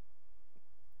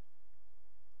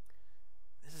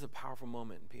 This is a powerful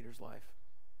moment in Peter's life.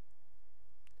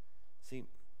 See,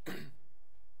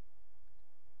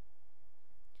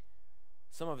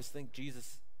 some of us think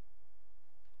Jesus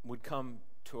would come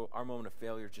to our moment of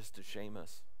failure just to shame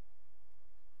us.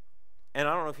 And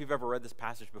I don't know if you've ever read this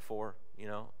passage before,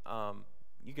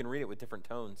 you can read it with different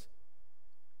tones.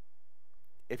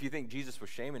 If you think Jesus was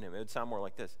shaming him, it would sound more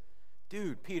like this.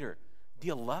 Dude, Peter, do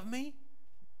you love me?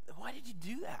 Why did you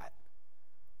do that?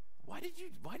 Why did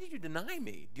you deny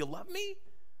me? Do you love me?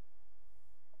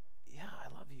 Yeah,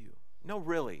 I love you. No,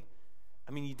 really.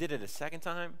 I mean, you did it a 2nd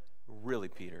time? Really,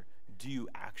 Peter? Do you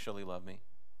actually love me?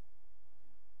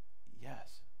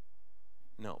 Yes.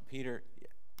 No, Peter,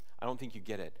 I don't think you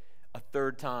get it. A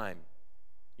 3rd time,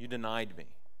 you denied me.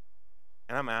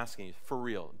 And I'm asking you, for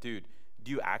real, dude,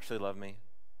 do you actually love me?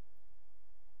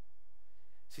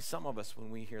 See, some of us,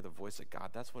 when we hear the voice of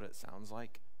God, that's what it sounds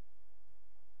like.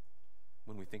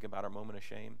 When we think about our moment of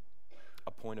shame,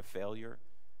 a point of failure,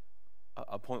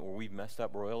 a point where we've messed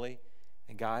up royally.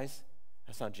 And guys,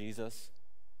 that's not Jesus.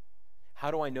 How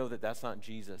do I know that that's not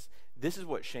Jesus? This is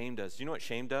what shame does. Do you know what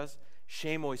shame does?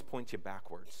 Shame always points you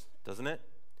backwards, doesn't it?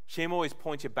 Shame always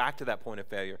points you back to that point of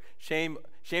failure. Shame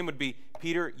would be,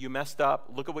 Peter, you messed up.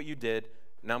 Look at what you did.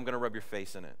 Now I'm going to rub your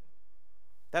face in it.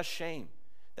 That's shame.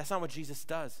 That's not what Jesus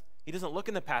does. He doesn't look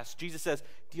in the past. Jesus says,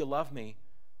 do you love me?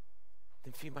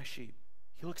 Then feed my sheep.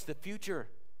 He looks to the future.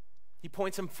 He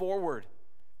points him forward.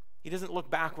 He doesn't look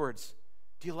backwards.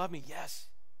 Do you love me? Yes.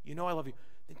 You know I love you.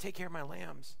 Then take care of my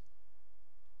lambs.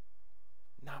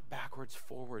 Not backwards,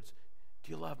 forwards.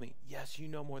 Do you love me? Yes, you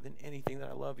know more than anything that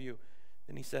I love you.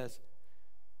 Then he says,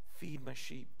 feed my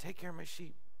sheep. Take care of my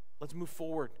sheep. Let's move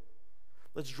forward.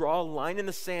 Let's draw a line in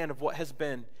the sand of what has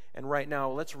been. And right now,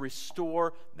 let's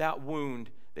restore that wound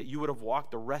that you would have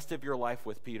walked the rest of your life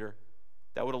with, Peter.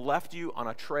 that would have left you on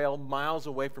a trail miles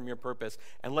away from your purpose.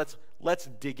 And let's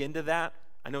dig into that.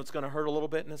 I know it's going to hurt a little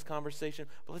bit in this conversation,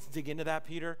 but let's dig into that,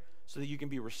 Peter, so that you can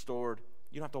be restored.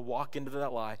 You don't have to walk into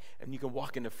that lie, and you can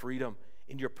walk into freedom,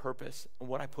 into your purpose, and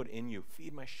what I put in you.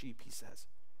 Feed my sheep, he says.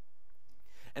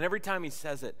 And every time he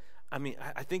says it,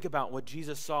 I think about what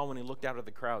Jesus saw when he looked out at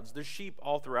the crowds. There's sheep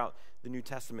all throughout the New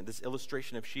Testament, this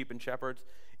illustration of sheep and shepherds.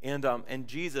 And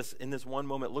Jesus, in this one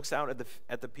moment, looks out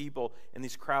at the people and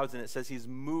these crowds, and it says he's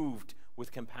moved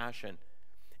with compassion.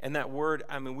 And that word,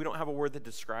 we don't have a word that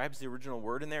describes the original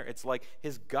word in there. It's like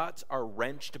his guts are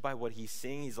wrenched by what he's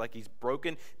seeing. He's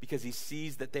broken because he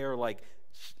sees that they are like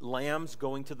lambs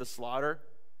going to the slaughter,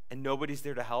 and nobody's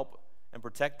there to help and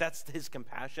protect. That's his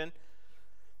compassion.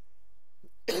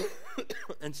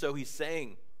 And so he's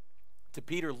saying to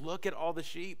Peter, look at all the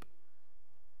sheep.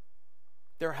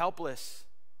 They're helpless.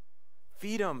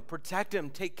 Feed them, protect them,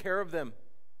 take care of them.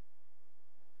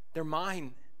 They're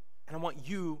mine, and I want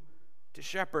you to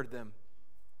shepherd them.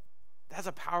 That's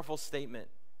a powerful statement.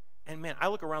 And man, I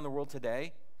look around the world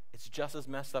today, it's just as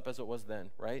messed up as it was then,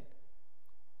 right?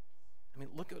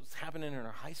 Look at what's happening in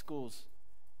our high schools,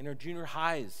 in our junior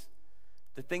highs.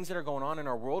 The things that are going on in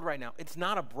our world right now, it's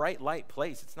not a bright light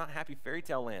place. It's not happy fairy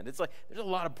tale land. It's like there's a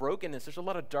lot of brokenness. There's a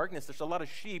lot of darkness. There's a lot of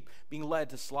sheep being led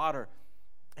to slaughter.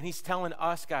 And he's telling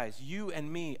us, guys, you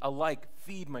and me alike,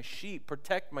 feed my sheep,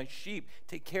 protect my sheep,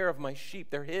 take care of my sheep.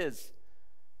 They're his.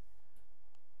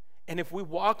 And if we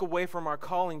walk away from our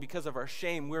calling because of our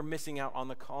shame, we're missing out on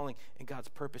the calling and God's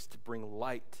purpose to bring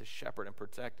light, to shepherd and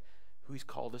protect who he's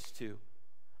called us to.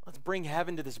 Let's bring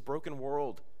heaven to this broken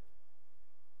world.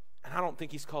 And I don't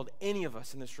think he's called any of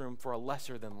us in this room for a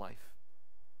lesser than life.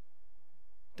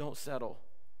 Don't settle.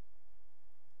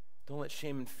 Don't let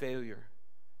shame and failure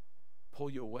pull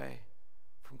you away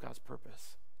from God's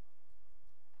purpose.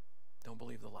 Don't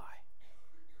believe the lie.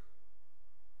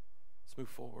 Let's move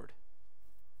forward.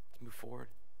 Let's move forward.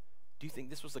 Do you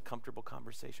think this was a comfortable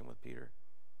conversation with Peter?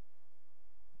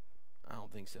 I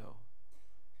don't think so.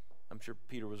 I'm sure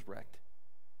Peter was wrecked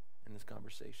in this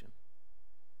conversation.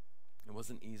 It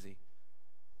wasn't easy.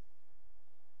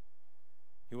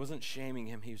 He wasn't shaming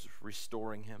him, he was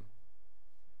restoring him.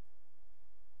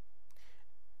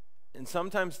 And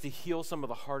sometimes to heal some of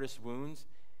the hardest wounds,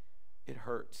 it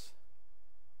hurts.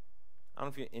 I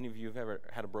don't know if any of you have ever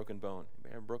had a broken bone.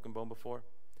 Have you ever broken bone before?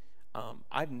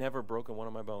 I've never broken one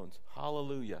of my bones.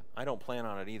 Hallelujah. I don't plan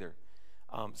on it either.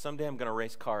 Someday I'm going to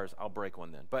race cars. I'll break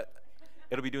one then. But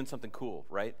it'll be doing something cool,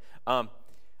 right?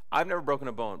 I've never broken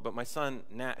a bone, but my son,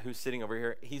 Nat, who's sitting over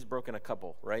here, he's broken a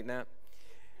couple, right, Nat?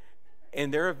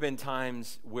 And there have been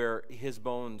times where his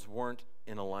bones weren't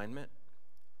in alignment.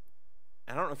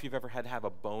 And I don't know if you've ever had to have a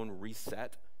bone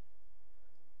reset.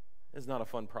 It's not a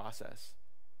fun process.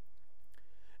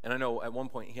 And I know at one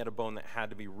point he had a bone that had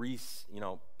to be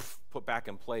put back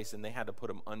in place, and they had to put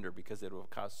him under because it would have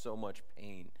caused so much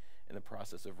pain in the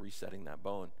process of resetting that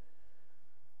bone.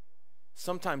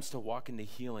 Sometimes to walk into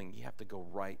healing, you have to go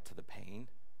right to the pain.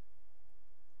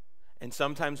 And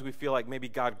sometimes we feel like maybe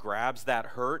God grabs that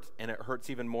hurt, and it hurts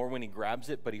even more when he grabs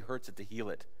it, but he hurts it to heal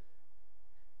it,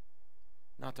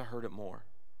 not to hurt it more.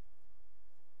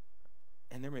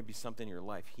 And there may be something in your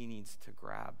life he needs to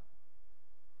grab.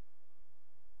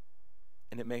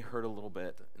 And it may hurt a little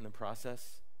bit in the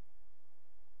process,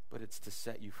 but it's to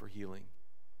set you for healing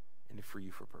and to free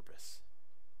you for purpose.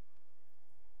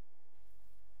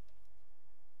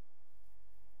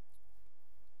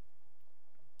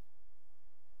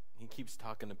 He keeps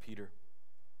talking to Peter.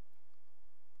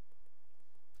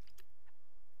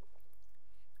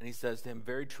 And he says to him,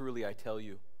 very truly I tell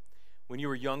you, when you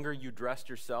were younger, you dressed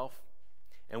yourself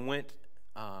and went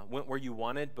where you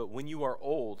wanted, but when you are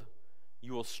old,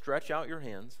 you will stretch out your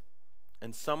hands,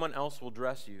 and someone else will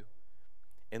dress you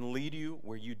and lead you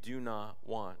where you do not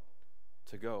want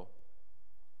to go.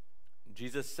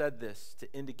 Jesus said this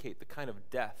to indicate the kind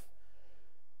of death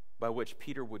by which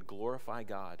Peter would glorify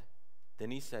God.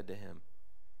 Then he said to him,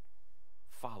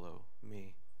 follow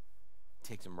me.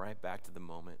 Takes him right back to the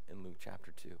moment in Luke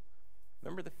chapter 2.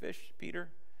 Remember the fish, Peter?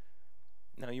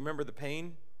 Now you remember the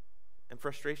pain and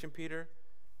frustration, Peter?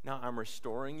 Now I'm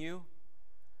restoring you.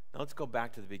 Now let's go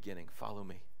back to the beginning. Follow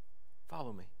me.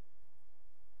 Follow me.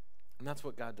 And that's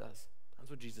what God does. That's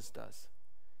what Jesus does.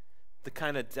 The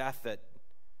kind of death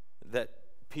that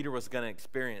Peter was going to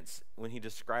experience when he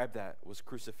described that was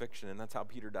crucifixion, and that's how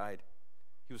Peter died.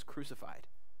 He was crucified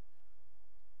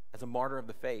as a martyr of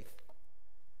the faith.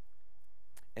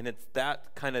 And it's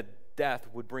that kind of death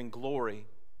would bring glory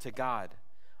to God.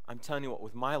 I'm telling you what,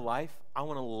 with my life, I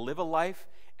want to live a life,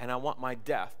 and I want my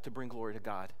death to bring glory to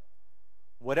God.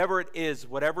 whatever it is,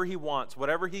 whatever he wants,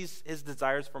 whatever his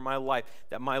desires for my life,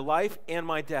 that my life and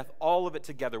my death, all of it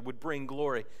together would bring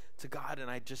glory to God. And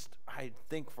I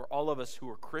think for all of us who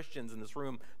are Christians in this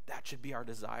room, that should be our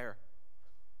desire.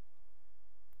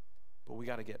 But we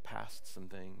got to get past some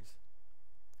things,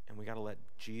 and we got to let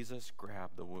Jesus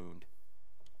grab the wound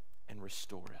and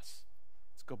restore us.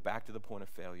 Let's go back to the point of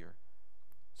failure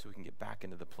so we can get back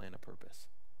into the plan of purpose.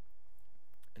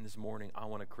 And this morning, I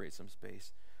want to create some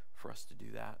space for us to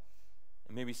do that.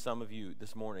 And maybe some of you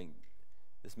this morning,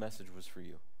 this message was for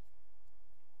you.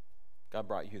 God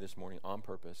brought you here this morning on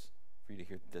purpose for you to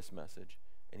hear this message,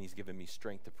 and he's given me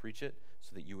strength to preach it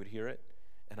so that you would hear it,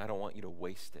 and I don't want you to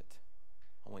waste it.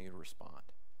 I want you to respond.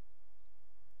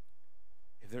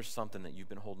 If there's something that you've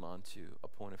been holding on to, a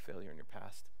point of failure in your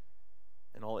past,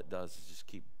 and all it does is just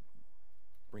keep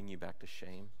bringing you back to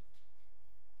shame,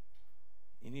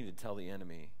 you need to tell the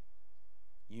enemy,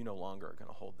 you no longer are going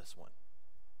to hold this one.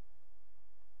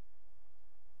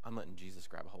 I'm letting Jesus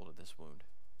grab a hold of this wound,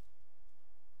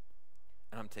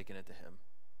 and I'm taking it to him,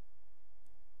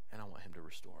 and I want him to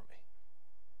restore me.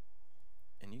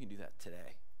 And you can do that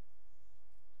today.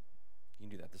 You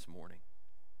can do that this morning.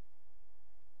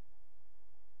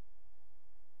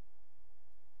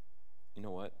 You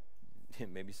know what?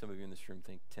 Maybe some of you in this room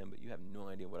think, Tim, but you have no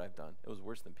idea what I've done. It was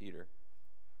worse than Peter.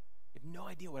 You have no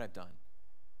idea what I've done.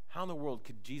 How in the world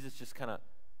could Jesus just kind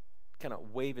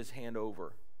of wave his hand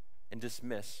over and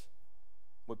dismiss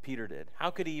what Peter did? How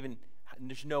could he even,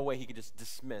 there's no way he could just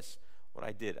dismiss what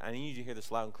I did. I need you to hear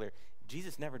this loud and clear.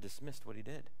 Jesus never dismissed what he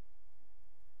did.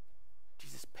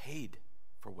 Jesus paid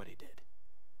for what he did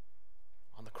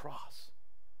on the cross.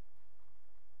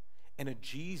 And a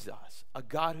Jesus, a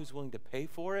God who's willing to pay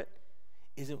for it,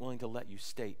 isn't willing to let you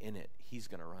stay in it. He's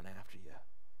going to run after you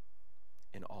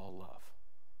in all love.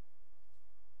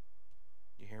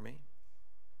 You hear me?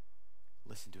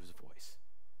 Listen to his voice.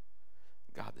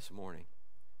 God, this morning,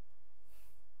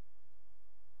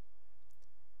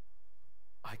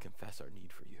 I confess our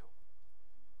need for you.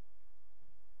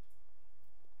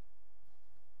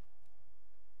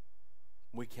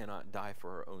 We cannot die for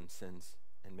our own sins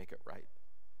and make it right.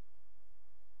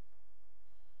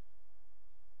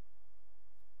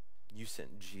 You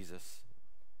sent Jesus,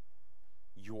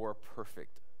 your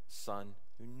perfect Son,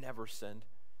 who never sinned,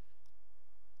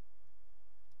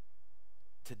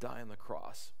 to die on the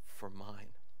cross for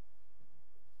mine.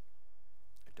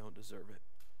 I don't deserve it.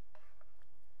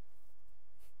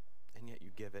 And yet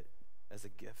you give it as a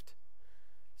gift,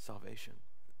 salvation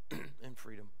and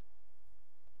freedom.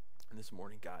 And this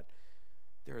morning, God,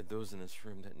 there are those in this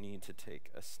room that need to take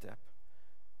a step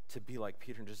to be like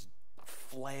Peter and just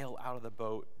flail out of the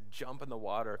boat, jump in the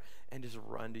water, and just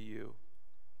run to you.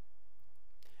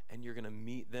 And you're going to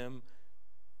meet them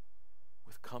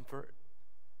with comfort.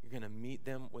 You're going to meet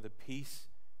them with a peace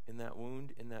in that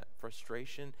wound, in that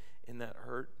frustration, in that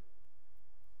hurt.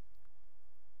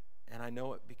 And I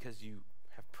know it because you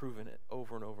have proven it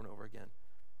over and over and over again.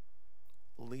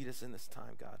 Lead us in this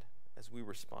time, God, as we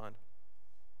respond.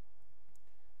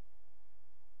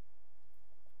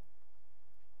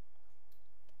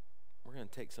 We're going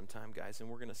to take some time, guys, and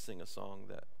we're going to sing a song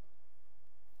that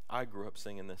I grew up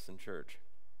singing this in church.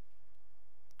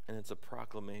 And it's a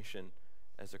proclamation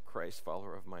as a Christ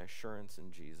follower of my assurance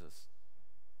in Jesus.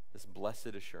 This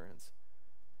blessed assurance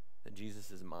that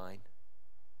Jesus is mine.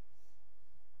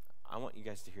 I want you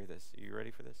guys to hear this. Are you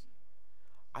ready for this?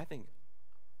 I think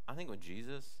with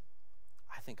Jesus,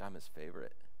 I think I'm his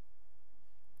favorite.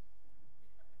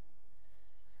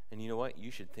 And you know what?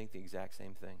 You should think the exact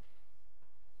same thing.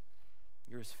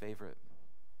 You're his favorite.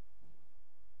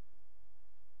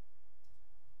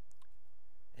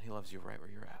 And he loves you right where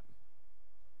you're at.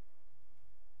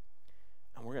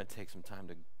 And we're going to take some time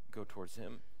to go towards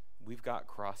him. We've got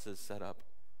crosses set up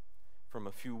from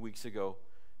a few weeks ago.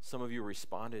 Some of you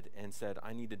responded and said,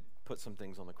 I need to put some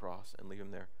things on the cross and leave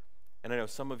them there. And I know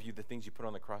some of you, the things you put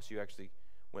on the cross, you actually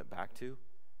went back to.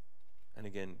 And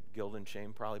again, guilt and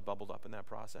shame probably bubbled up in that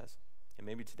process. And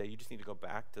maybe today you just need to go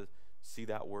back to see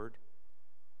that word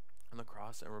on the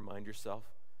cross and remind yourself,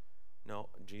 no,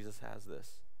 Jesus has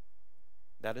this.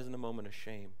 That isn't a moment of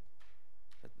shame.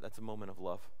 That's a moment of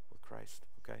love with Christ,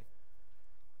 okay?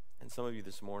 And some of you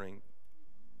this morning,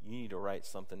 you need to write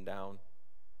something down.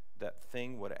 That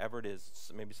thing, whatever it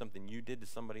is, maybe something you did to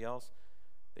somebody else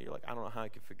that you're like, I don't know how you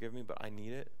can forgive me, but I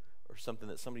need it. Or something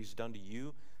that somebody's done to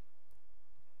you.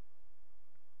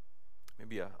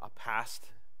 Maybe a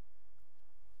past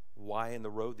why in the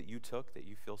road that you took that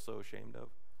you feel so ashamed of.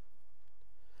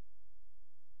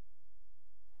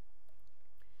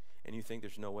 And you think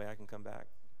there's no way I can come back.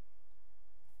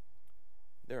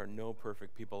 There are no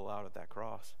perfect people allowed at that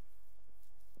cross.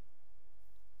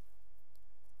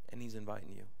 And he's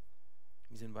inviting you.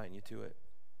 He's inviting you to it.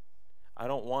 I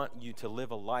don't want you to live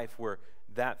a life where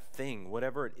that thing,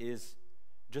 whatever it is,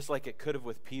 just like it could have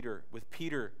with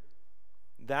Peter,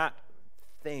 that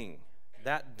thing,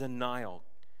 that denial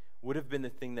would have been the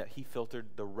thing that he filtered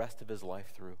the rest of his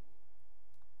life through.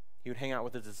 He would hang out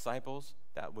with his disciples.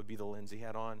 That would be the lens he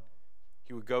had on.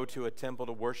 He would go to a temple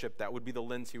to worship. That would be the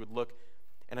lens he would look.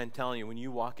 And I'm telling you, when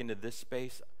you walk into this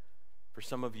space, for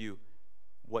some of you,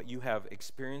 what you have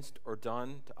experienced or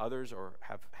done to others or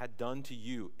have had done to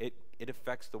you, it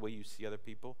affects the way you see other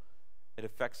people. It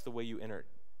affects the way you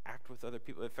interact with other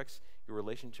people. It affects your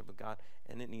relationship with God,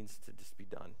 and it needs to just be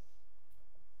done.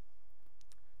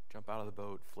 Jump out of the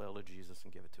boat, flail to Jesus,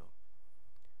 and give it to him.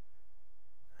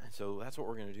 And so that's what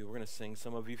we're going to do. We're going to sing.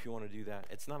 Some of you, if you want to do that,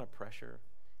 it's not a pressure.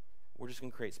 We're just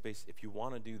going to create space if you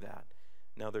want to do that.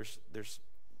 Now, there's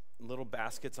little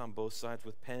baskets on both sides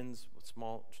with pens, with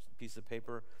small pieces of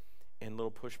paper, and little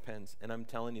push pens. And I'm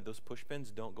telling you, those push pens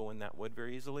don't go in that wood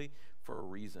very easily for a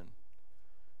reason.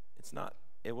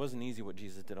 It wasn't easy what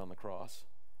Jesus did on the cross.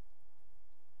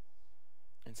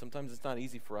 And sometimes it's not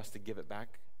easy for us to give it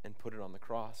back and put it on the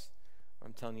cross.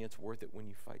 I'm telling you, it's worth it when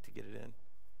you fight to get it in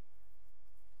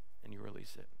and you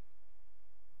release it.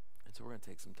 And so we're going to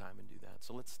take some time and do that.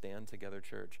 So let's stand together,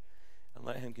 church, and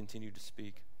let him continue to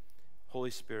speak.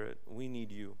 Holy Spirit, we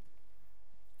need you.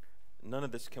 None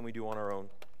of this can we do on our own.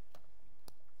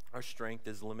 Our strength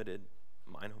is limited.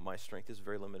 I know my strength is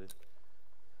very limited.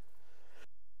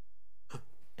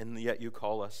 And yet you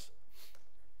call us.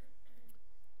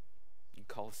 You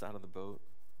call us out of the boat.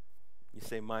 You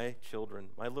say, my children,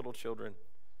 my little children,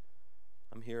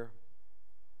 I'm here.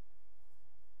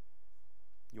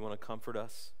 You want to comfort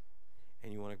us,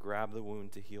 and you want to grab the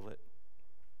wound to heal it.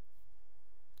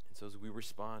 And so as we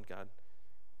respond, God,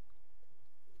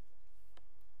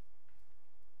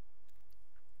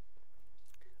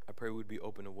 I pray we'd be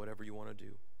open to whatever you want to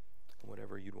do and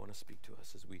whatever you'd want to speak to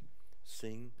us as we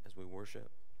sing, as we worship,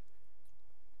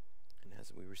 and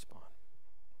as we respond.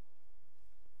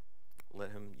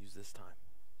 Let him use this time.